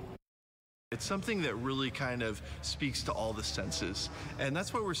 It's something that really kind of speaks to all the senses. And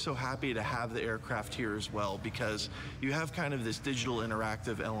that's why we're so happy to have the aircraft here as well, because you have kind of this digital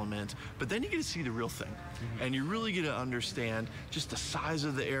interactive element, but then you get to see the real thing. And you really get to understand just the size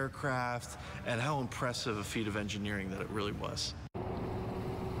of the aircraft and how impressive a feat of engineering that it really was.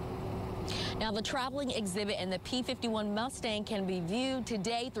 Now, the traveling exhibit and the P-51 Mustang can be viewed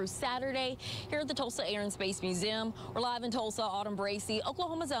today through Saturday here at the Tulsa Air and Space Museum. We're live in Tulsa. Autumn Bracey,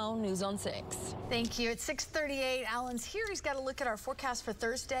 Oklahoma's Own News on 6. Thank you. It's 6:38. Alan's here. He's got to look at our forecast for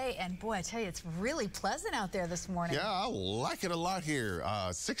Thursday. And boy, I tell you, it's really pleasant out there this morning. Yeah, I like it a lot here.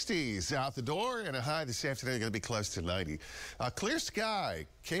 60s out the door, and a high this afternoon going to be close to 90. Clear sky.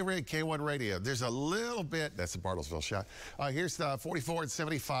 K-Rig, K1 Radio. There's a little bit, that's the Bartlesville shot. Here's the 44 and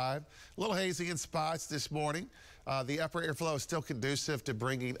 75. A little hazy in spots this morning. The upper airflow is still conducive to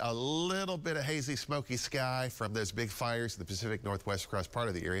bringing a little bit of hazy, smoky sky from those big fires in the Pacific Northwest across part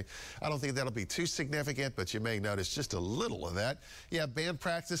of the area. I don't think that'll be too significant, but you may notice just a little of that. Yeah, band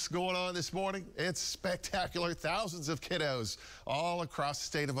practice going on this morning. It's spectacular. Thousands of kiddos all across the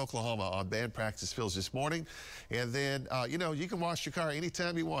state of Oklahoma on band practice fields this morning. And then, you know, you can wash your car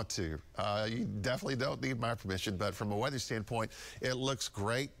anytime you want to. You definitely don't need my permission, but from a weather standpoint, it looks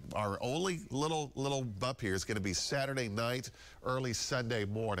great. Our only little bump here is going to be Saturday night, early Sunday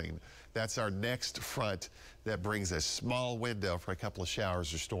morning. That's our next front that brings a small window for a couple of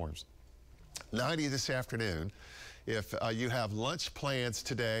showers or storms. 90 this afternoon. If you have lunch plans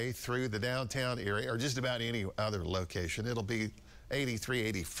today through the downtown area or just about any other location, it'll be 83,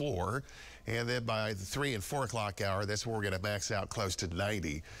 84. And then by the 3 and 4 o'clock hour, that's where we're going to max out close to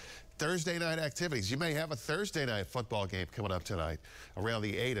 90. Thursday night activities. You may have a Thursday night football game coming up tonight around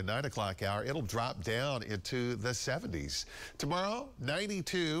the 8 and 9 o'clock hour. It'll drop down into the 70s. Tomorrow,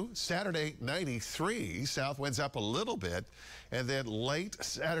 92. Saturday, 93. South winds up a little bit. And then late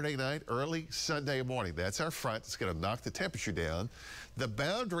Saturday night, early Sunday morning. That's our front. It's going to knock the temperature down. The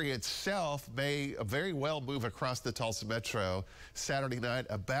boundary itself may very well move across the Tulsa Metro Saturday night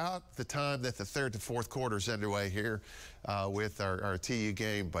about the time that the third to fourth quarter is underway here with our TU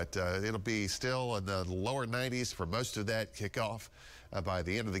game. But it'll be still in the lower 90s for most of that kickoff. By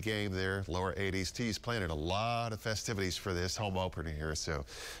the end of the game there, lower 80s. TU's planning a lot of festivities for this home opener here, so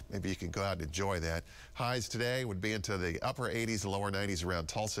maybe you can go out and enjoy that. Highs today would be into the upper 80s, lower 90s around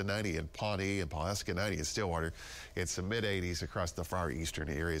Tulsa, 90 in Pawnee and Pulaski, 90 in Stillwater. It's the mid-80s across the far eastern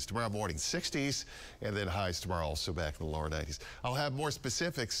areas. Tomorrow morning, 60s, and then highs tomorrow also back in the lower 90s. I'll have more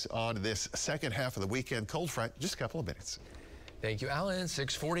specifics on this second half of the weekend cold front in just a couple of minutes. Thank you, Alan.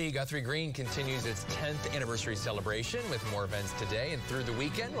 640, Guthrie Green continues its 10th anniversary celebration with more events today and through the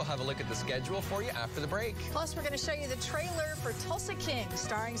weekend. We'll have a look at the schedule for you after the break. Plus, we're going to show you the trailer for Tulsa King,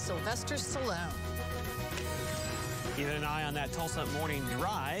 starring Sylvester Stallone. Keeping an eye on that Tulsa morning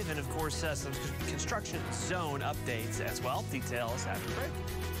drive, and of course, some construction zone updates as well. Details after the break.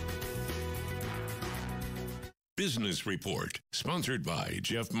 Business Report, sponsored by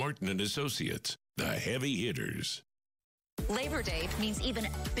Jeff Martin and Associates, the heavy hitters. Labor Day means even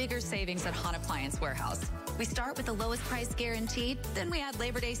bigger savings at Hahn Appliance Warehouse. We start with the lowest price guaranteed, then we add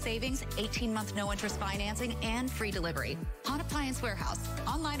Labor Day savings, 18-month no-interest financing, and free delivery. Hahn Appliance Warehouse,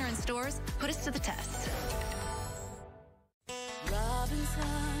 online or in stores, put us to the test.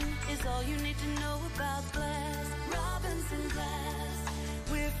 Robinson is all you need to know about glass. Robinson Glass.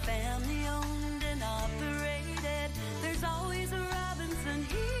 We're family owned and operated. There's always a Robinson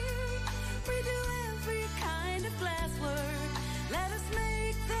here. We do every kind of glass work. Let us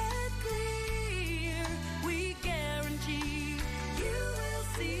make that clear. We guarantee you will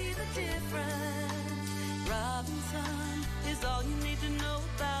see the difference. Robinson is all you need to know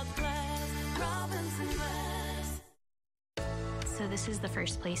about glass. Robinson Glass. So this is the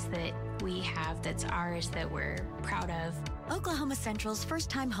first place that we have that's ours that we're proud of. Oklahoma Central's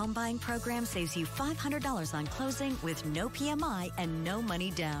first-time home buying program saves you $500 on closing with no PMI and no money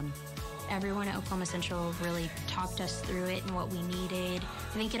down. Everyone at Oklahoma Central really talked us through it and what we needed.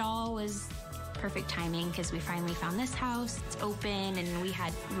 I think it all was perfect timing because we finally found this house. It's open and we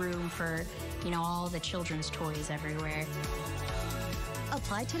had room for, all the children's toys everywhere.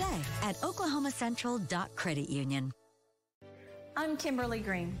 Apply today at oklahomacentral.creditunion. I'm Kimberly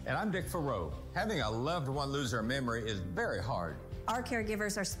Green. And I'm Dick Farrow. Having a loved one lose their memory is very hard. Our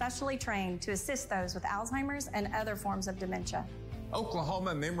caregivers are specially trained to assist those with Alzheimer's and other forms of dementia.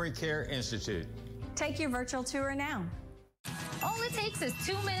 Oklahoma Memory Care Institute. Take your virtual tour now. All it takes is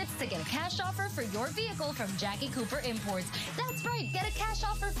 2 minutes to get a cash offer for your vehicle from Jackie Cooper Imports. That's right, get a cash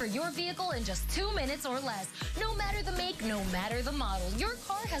offer for your vehicle in just 2 minutes or less. No matter the make, no matter the model, your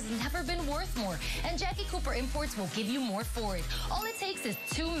car has never been worth more, and Jackie Cooper Imports will give you more for it. All it takes is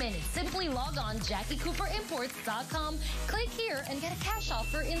 2 minutes. Simply log on JackieCooperImports.com, click here, and get a cash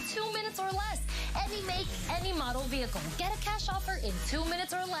offer in 2 minutes or less. Any make, any model vehicle. Get a cash offer in 2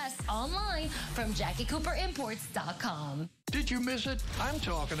 minutes or less online from JackieCooperImports.com. Did you miss it? I'm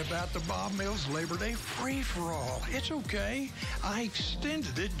talking about the Bob Mills Labor Day free-for-all. It's okay. I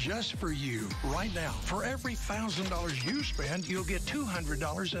extended it just for you. Right now, for every $1,000 you spend, you'll get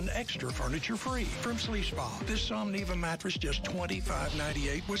 $200 in extra furniture free from Sleep Spa. This Somniva mattress just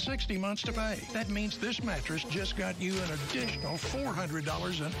 $25.98 with 60 months to pay. That means this mattress just got you an additional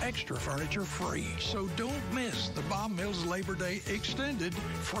 $400 in extra furniture free. So don't miss the Bob Mills Labor Day extended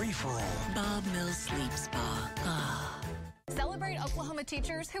free-for-all. Bob Mills Sleep Spa. Celebrate Oklahoma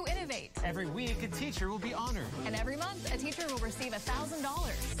teachers who innovate. Every week, a teacher will be honored. And every month, a teacher will receive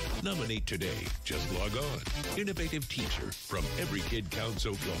 $1,000. Nominate today. Just log on. Innovative Teacher from Every Kid Counts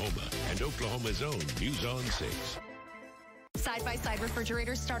Oklahoma and Oklahoma's own News on 6. Side-by-side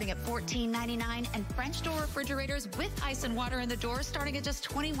refrigerators starting at $14.99 and French door refrigerators with ice and water in the door starting at just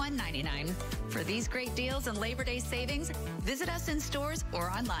 $21.99. For these great deals and Labor Day savings, visit us in stores or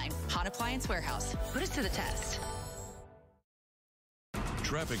online. Hot Appliance Warehouse. Put us to the test.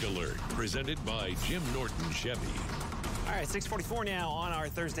 Traffic Alert, presented by Jim Norton Chevy. All right, 6:44 now on our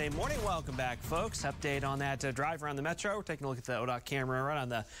Thursday morning. Welcome back, folks. Update on that drive around the metro. We're taking a look at the ODOT camera right on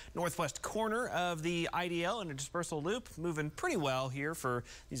the northwest corner of the IDL and a dispersal loop. Moving pretty well here for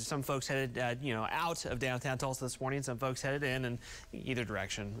these are some folks headed, out of downtown Tulsa this morning. Some folks headed in, and either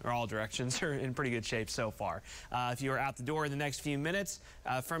direction or all directions are in pretty good shape so far. If you are out the door in the next few minutes,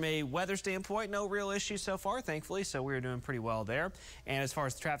 from a weather standpoint, no real issues so far, thankfully. So we're doing pretty well there. And as far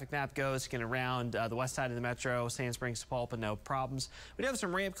as the traffic map goes, getting around the west side of the metro, Sand Springs, Sapulpa, no problems. We do have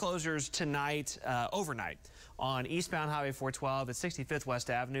some ramp closures tonight, overnight, on eastbound Highway 412 at 65th West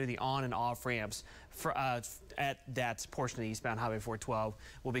Avenue. The on and off ramps for, at that portion of the eastbound Highway 412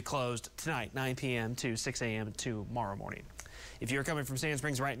 will be closed tonight, 9 p.m. to 6 a.m. tomorrow morning. If you're coming from Sand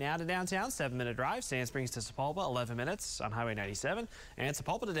Springs right now to downtown, 7-minute drive. Sand Springs to Sapulpa, 11 minutes on Highway 97. And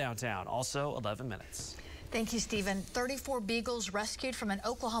Sapulpa to downtown, also 11 minutes. Thank you, Stephen. 34 beagles rescued from an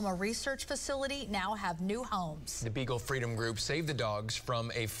Oklahoma research facility now have new homes. The Beagle Freedom Group saved the dogs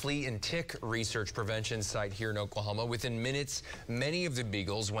from a flea and tick research prevention site here in Oklahoma. Within minutes, many of the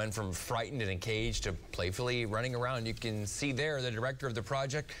beagles went from frightened in a cage to playfully running around. You can see there the director of the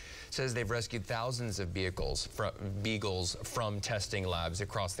project says they've rescued thousands of beagles from testing labs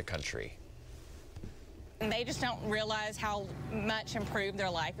across the country. They just don't realize how much improved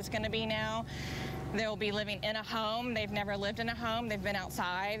their life is going to be now. They'll be living in a home. They've never lived in a home. They've been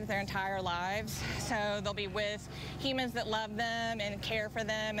outside their entire lives. So they'll be with humans that love them and care for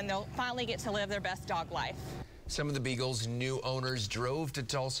them, and they'll finally get to live their best dog life. Some of the beagles' new owners drove to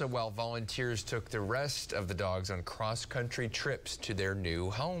Tulsa while volunteers took the rest of the dogs on cross-country trips to their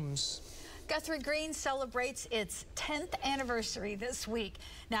new homes. Guthrie Green celebrates its 10th anniversary this week.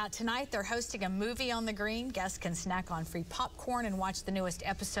 Now, tonight they're hosting a movie on the Green. Guests can snack on free popcorn and watch the newest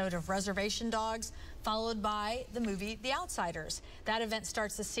episode of Reservation Dogs, followed by the movie The Outsiders. That event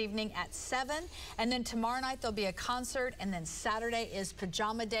starts this evening at 7, and then tomorrow night there'll be a concert, and then Saturday is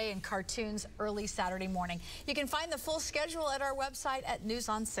Pajama Day and cartoons early Saturday morning. You can find the full schedule at our website at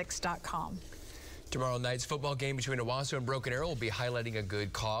newson6.com. Tomorrow night's football game between Owasso and Broken Arrow will be highlighting a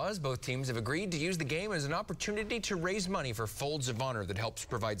good cause. Both teams have agreed to use the game as an opportunity to raise money for Folds of Honor that helps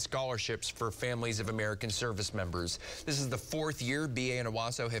provide scholarships for families of American service members. This is the 4th year BA and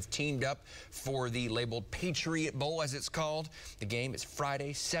Owasso have teamed up for the labeled Patriot Bowl, as it's called. The game is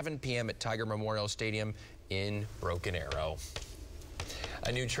Friday, 7 p.m. at Tiger Memorial Stadium in Broken Arrow.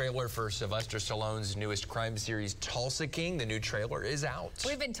 A new trailer for Sylvester Stallone's newest crime series, Tulsa King. The new trailer is out.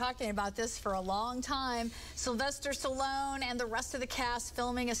 We've been talking about this for a long time. Sylvester Stallone and the rest of the cast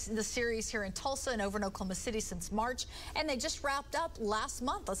filming the series here in Tulsa and over in Oklahoma City since March, and they just wrapped up last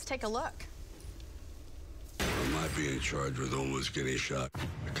month. Let's take a look. I might be in charge with almost getting shot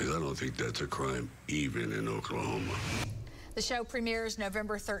because I don't think that's a crime, even in Oklahoma. The show premieres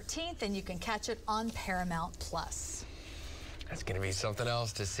November 13th, and you can catch it on Paramount Plus. That's going to be something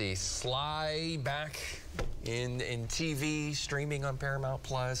else to see. Sly back in TV, streaming on Paramount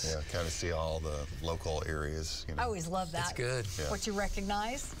Plus. Yeah, kind of see all the local areas. I always love that. That's good. Yeah. What you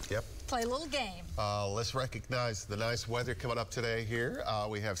recognize. Yep. Play a little game. Let's recognize the nice weather coming up today here.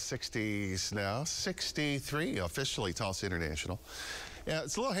 We have 60s now, 63 officially Tulsa International. Yeah,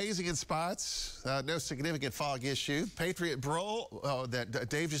 it's a little hazy in spots. No significant fog issue. Patriot Bowl that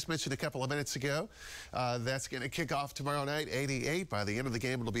Dave just mentioned a couple of minutes ago. That's going to kick off tomorrow night, 88. By the end of the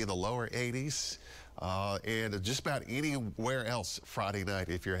game, it'll be in the lower 80s. And just about anywhere else Friday night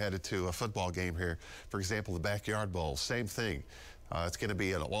if you're headed to a football game here. For example, the Backyard Bowl, same thing. It's going to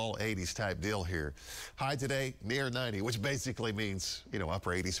be an all 80s type deal here. High today near 90, which basically means, upper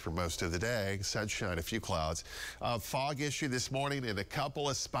 80s for most of the day. Sunshine, a few clouds. Fog issue this morning in a couple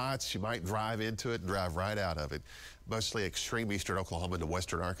of spots. You might drive into it and drive right out of it. Mostly extreme eastern Oklahoma to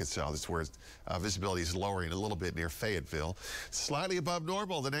western Arkansas. That's where visibility is lowering a little bit near Fayetteville. Slightly above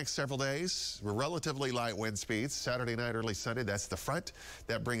normal the next several days. Relatively light wind speeds. Saturday night, early Sunday, that's the front.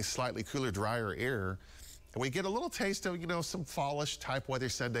 That brings slightly cooler, drier air. We get a little taste of, some fallish type weather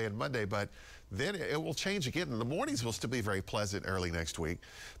Sunday and Monday, but then it will change again. And the mornings will still be very pleasant early next week,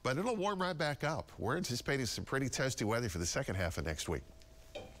 but it'll warm right back up. We're anticipating some pretty toasty weather for the second half of next week.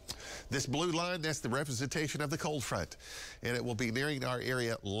 This blue line, that's the representation of the cold front, and it will be nearing our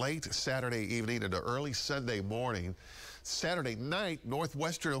area late Saturday evening into early Sunday morning. Saturday night,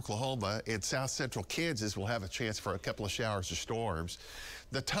 northwestern Oklahoma and south central Kansas will have a chance for a couple of showers or storms.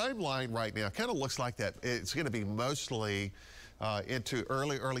 The timeline right now kind of looks like that. It's going to be mostly into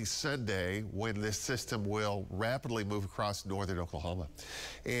early Sunday when this system will rapidly move across northern Oklahoma.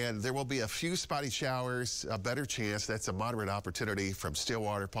 And there will be a few spotty showers, a better chance. That's a moderate opportunity from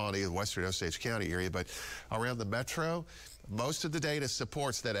Stillwater, Pawnee, the western Osage County area. But around the metro, most of the data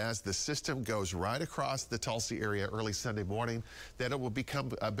supports that as the system goes right across the Tulsa area early Sunday morning, that it will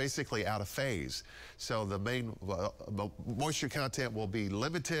become basically out of phase. So the main moisture content will be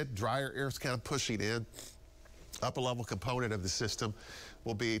limited. Drier air is kind of pushing in. Upper level component of the system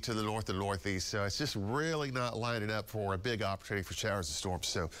will be to the north and northeast. So it's just really not lining up for a big opportunity for showers and storms.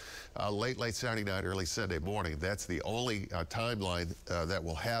 So late Saturday night, early Sunday morning, that's the only timeline that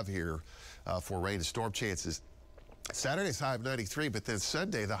we'll have here for rain and storm chances. Saturday's high of 93, but then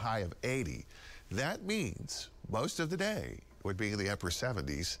Sunday the high of 80. That means most of the day would be in the upper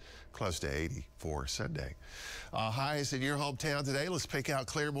 70s, close to 80 for Sunday. Highs in your hometown today, let's pick out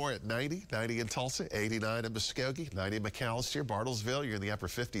Claremore at 90, 90 in Tulsa, 89 in Muskogee, 90 in McAllister, Bartlesville, you're in the upper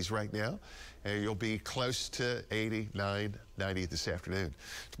 50s right now, and you'll be close to 89, 90 this afternoon.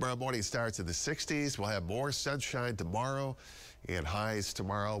 Tomorrow morning starts in the 60s. We'll have more sunshine tomorrow, and highs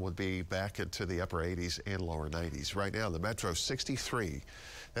tomorrow will be back into the upper 80s and lower 90s. Right now, the metro 63.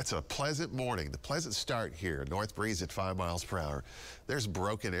 That's a pleasant morning, the pleasant start here. North breeze at 5 miles per hour. There's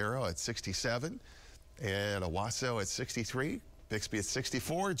Broken Arrow at 67 and Owasso at 63. Bixby at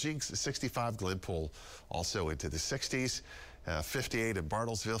 64, Jinx at 65, Glenpool also into the 60s. 58 in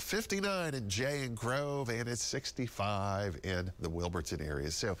Bartlesville, 59 in Jay and Grove, and it's 65 in the Wilburton area.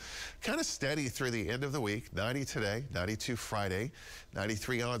 So kind of steady through the end of the week. 90 today, 92 Friday,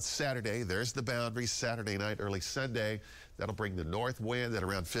 93 on Saturday. There's the boundary. Saturday night, early Sunday. That'll bring the north wind at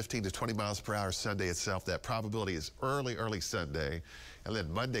around 15 to 20 miles per hour Sunday itself. That probability is early Sunday. And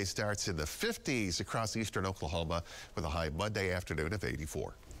then Monday starts in the 50s across eastern Oklahoma with a high Monday afternoon of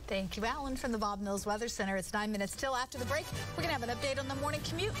 84. Thank you, Alan, from the Bob Mills Weather Center. It's 9 minutes till after the break. We're going to have an update on the morning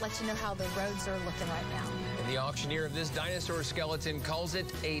commute, let you know how the roads are looking right now. And the auctioneer of this dinosaur skeleton calls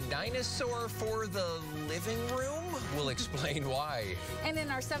it a dinosaur for the living room. We'll explain why. And in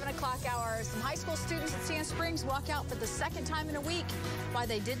our 7 o'clock hour, some high school students at Sand Springs walk out for the second time in a week, why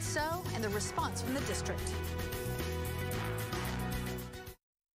they did so, and the response from the district.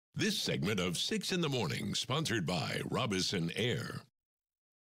 This segment of 6 in the Morning, sponsored by Robinson Air.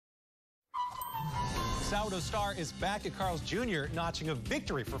 Sourdough Star is back at Carl's Jr., notching a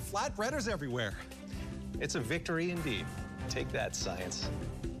victory for flatbreaders everywhere. It's a victory indeed. Take that, science.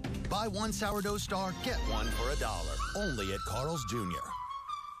 Buy one Sourdough Star, get one for $1. Only at Carl's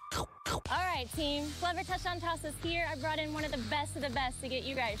Jr. All right, team. Clever touchdown toss is here. I brought in one of the best to get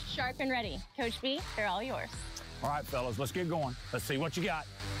you guys sharp and ready. Coach B, they're all yours. All right, fellas, let's get going. Let's see what you got.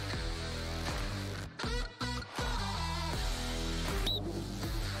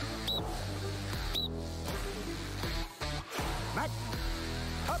 Back,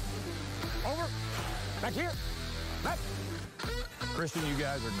 up, over, back here, back. Kristen, you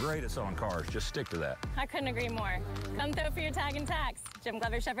guys are great at selling cars. Just stick to that. I couldn't agree more. Come throw for your tag and tax. Jim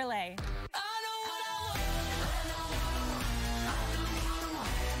Glover Chevrolet.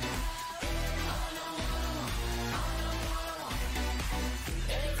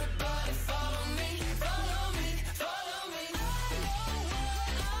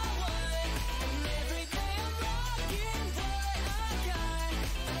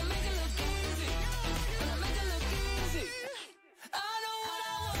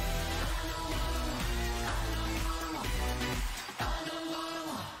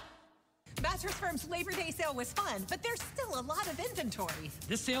 Mattress Firm's Labor Day sale was fun, but there's still a lot of inventory.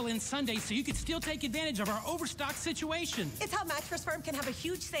 This sale ends Sunday, so you can still take advantage of our overstock situation. It's how Mattress Firm can have a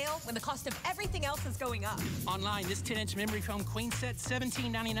huge sale when the cost of everything else is going up. Online, this 10-inch memory foam queen set,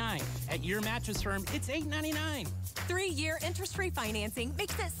 $17.99. At your Mattress Firm, it's $8.99. 3-year interest-free financing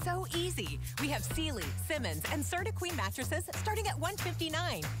makes it so easy. We have Sealy, Simmons, and Serta Queen mattresses starting at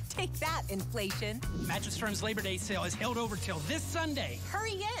 $159. Take that, inflation. Mattress Firm's Labor Day sale is held over till this Sunday.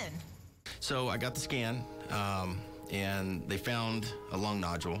 Hurry in. So I got the scan, and they found a lung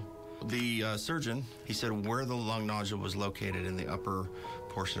nodule. The surgeon, he said where the lung nodule was located in the upper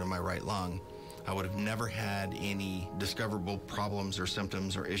portion of my right lung, I would have never had any discoverable problems or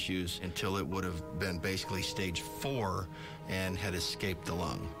symptoms or issues until it would have been basically stage 4 and had escaped the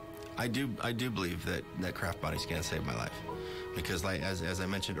lung. I do believe that Kraft Body Scan saved my life, because as I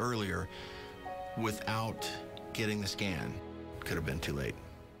mentioned earlier, without getting the scan, it could have been too late.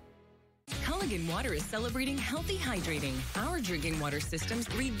 Culligan Water is celebrating healthy hydrating. Our drinking water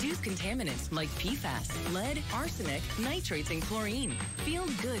systems reduce contaminants like PFAS, lead, arsenic, nitrates, and chlorine. Feel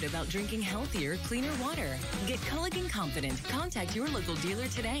good about drinking healthier, cleaner water. Get Culligan confident. Contact your local dealer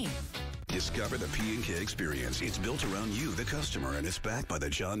today. Discover the P&K experience. It's built around you, the customer, and it's backed by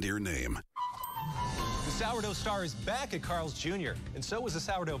the John Deere name. The Sourdough Star is back at Carl's Jr., and so is the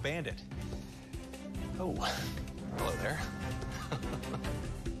Sourdough Bandit. Oh, hello there.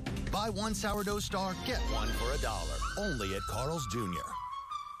 Buy one Sourdough Star, get one for $1. Only at Carl's Jr.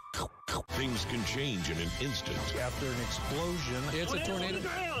 Things can change in an instant. After an explosion, it's a tornado.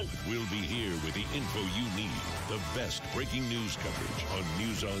 We'll be here with the info you need. The best breaking news coverage on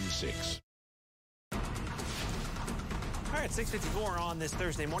News on 6. All right, 6:54 on this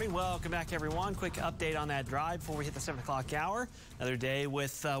Thursday morning. Welcome back, everyone. Quick update on that drive before we hit the 7 o'clock hour. Another day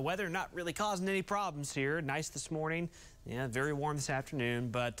with weather not really causing any problems here. Nice this morning. Yeah, very warm this afternoon,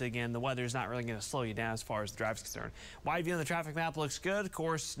 but again, the weather's not really going to slow you down as far as the drive's concerned. Wide view on the traffic map looks good. Of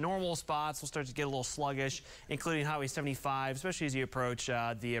course, normal spots will start to get a little sluggish, including Highway 75, especially as you approach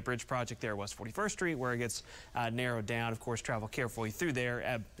the bridge project there, West 41st Street, where it gets narrowed down. Of course, travel carefully through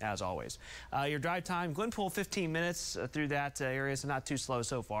there, as always. Your drive time, Glenpool, 15 minutes through that area, so not too slow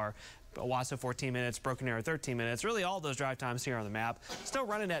so far. Owasso 14 minutes, Broken Arrow 13 minutes. Really all those drive times here on the map. Still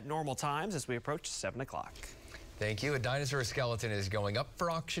running at normal times as we approach 7 o'clock. Thank you. A dinosaur skeleton is going up for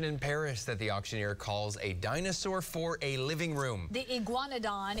auction in Paris that the auctioneer calls a dinosaur for a living room. The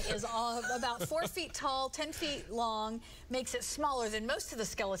iguanodon is about 4 feet tall, 10 feet long, makes it smaller than most of the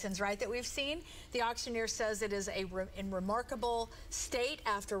skeletons, right, that we've seen. The auctioneer says it is in remarkable state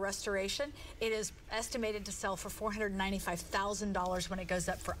after restoration. It is estimated to sell for $495,000 when it goes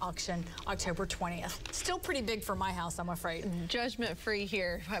up for auction October 20th. Still pretty big for my house, I'm afraid. Judgment free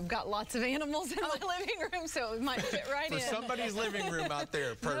here. I've got lots of animals in my living room, so it might fit right for in. For somebody's living room out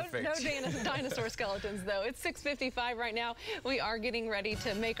there, perfect. No dinosaur skeletons, though. It's 6:55 right now. We are getting ready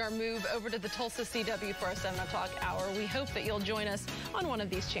to make our move over to the Tulsa CW for a 7 o'clock hour. We hope that you'll join us on one of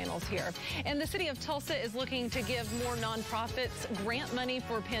these channels here. And the city of Tulsa is looking to give more nonprofits grant money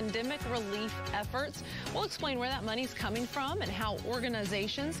for pandemic relief efforts. We'll explain where that money's coming from and how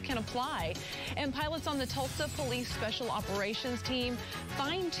organizations can apply. And pilots on the Tulsa Police Special Operations Team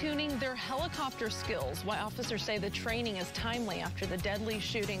fine-tuning their helicopter skills. Why officers say the training is timely after the deadly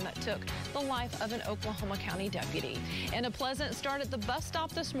shooting that took the life of an Oklahoma County deputy. And a pleasant start at the bus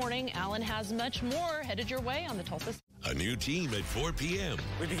stop this morning. Alan has much more headed your way on the Tulsa. A new team at 4 p.m.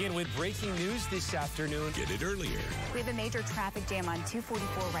 We begin with breaking news this afternoon. Get it earlier. We have a major traffic jam on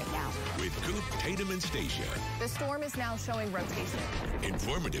 244 right now. With Coop, Tatum, and Stacia. The storm is now showing rotation.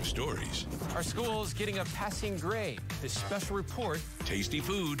 Informative stories. Our school's getting a passing grade. This special report. Tasty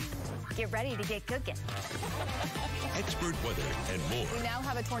food. Get ready to get cooking. Expert weather and more. We now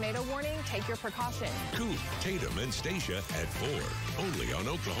have a tornado warning. Take your precautions. Coop, Tatum, and Stacia at 4. Only on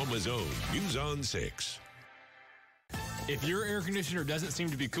Oklahoma's own News on 6. If your air conditioner doesn't seem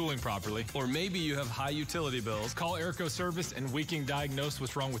to be cooling properly, or maybe you have high utility bills, call Airco Service and we can diagnose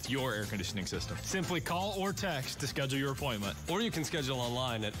what's wrong with your air conditioning system. Simply call or text to schedule your appointment, or you can schedule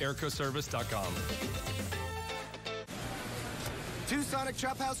online at aircoservice.com. 2 Sonic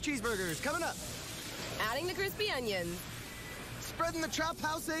Trap House cheeseburgers coming up. Adding the crispy onions. Spreading the Trap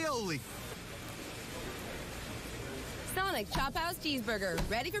House aioli. Sonic Chop House cheeseburger,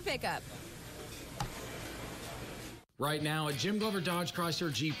 ready for pickup. Right now at Jim Glover Dodge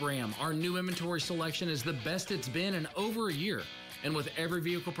Chrysler Jeep Ram, our new inventory selection is the best it's been in over a year. And with every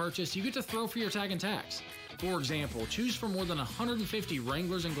vehicle purchase, you get to throw for your tag and tax. For example, choose from more than 150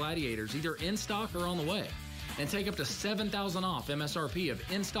 Wranglers and Gladiators, either in stock or on the way. And take up to $7,000 off MSRP of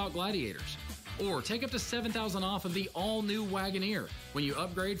in-stock Gladiators. Or take up to $7,000 off of the all-new Wagoneer when you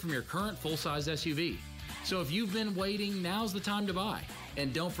upgrade from your current full-size SUV. So if you've been waiting, now's the time to buy.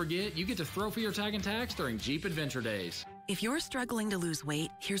 And don't forget, you get to throw for your tag and tax during Jeep Adventure Days. If you're struggling to lose weight,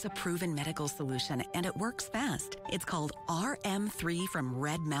 here's a proven medical solution, and it works fast. It's called RM3 from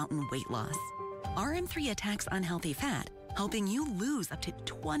Red Mountain Weight Loss. RM3 attacks unhealthy fat, helping you lose up to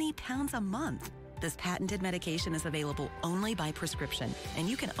 20 pounds a month. This patented medication is available only by prescription, and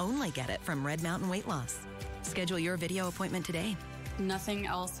you can only get it from Red Mountain Weight Loss. Schedule your video appointment today. Nothing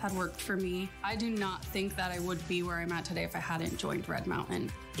else had worked for me. I do not think that I would be where I'm at today if I hadn't joined Red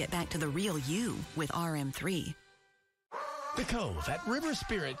Mountain. Get back to the real you with RM3. The Cove at River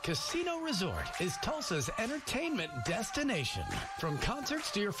Spirit Casino Resort is Tulsa's entertainment destination. From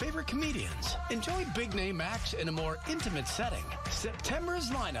concerts to your favorite comedians, enjoy big-name acts in a more intimate setting. September's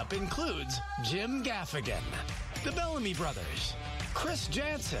lineup includes Jim Gaffigan, the Bellamy Brothers, Chris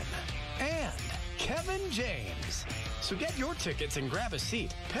Jansen, and Kevin James. So get your tickets and grab a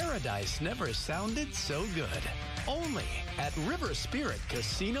seat. Paradise never sounded so good. Only at River Spirit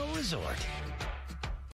Casino Resort.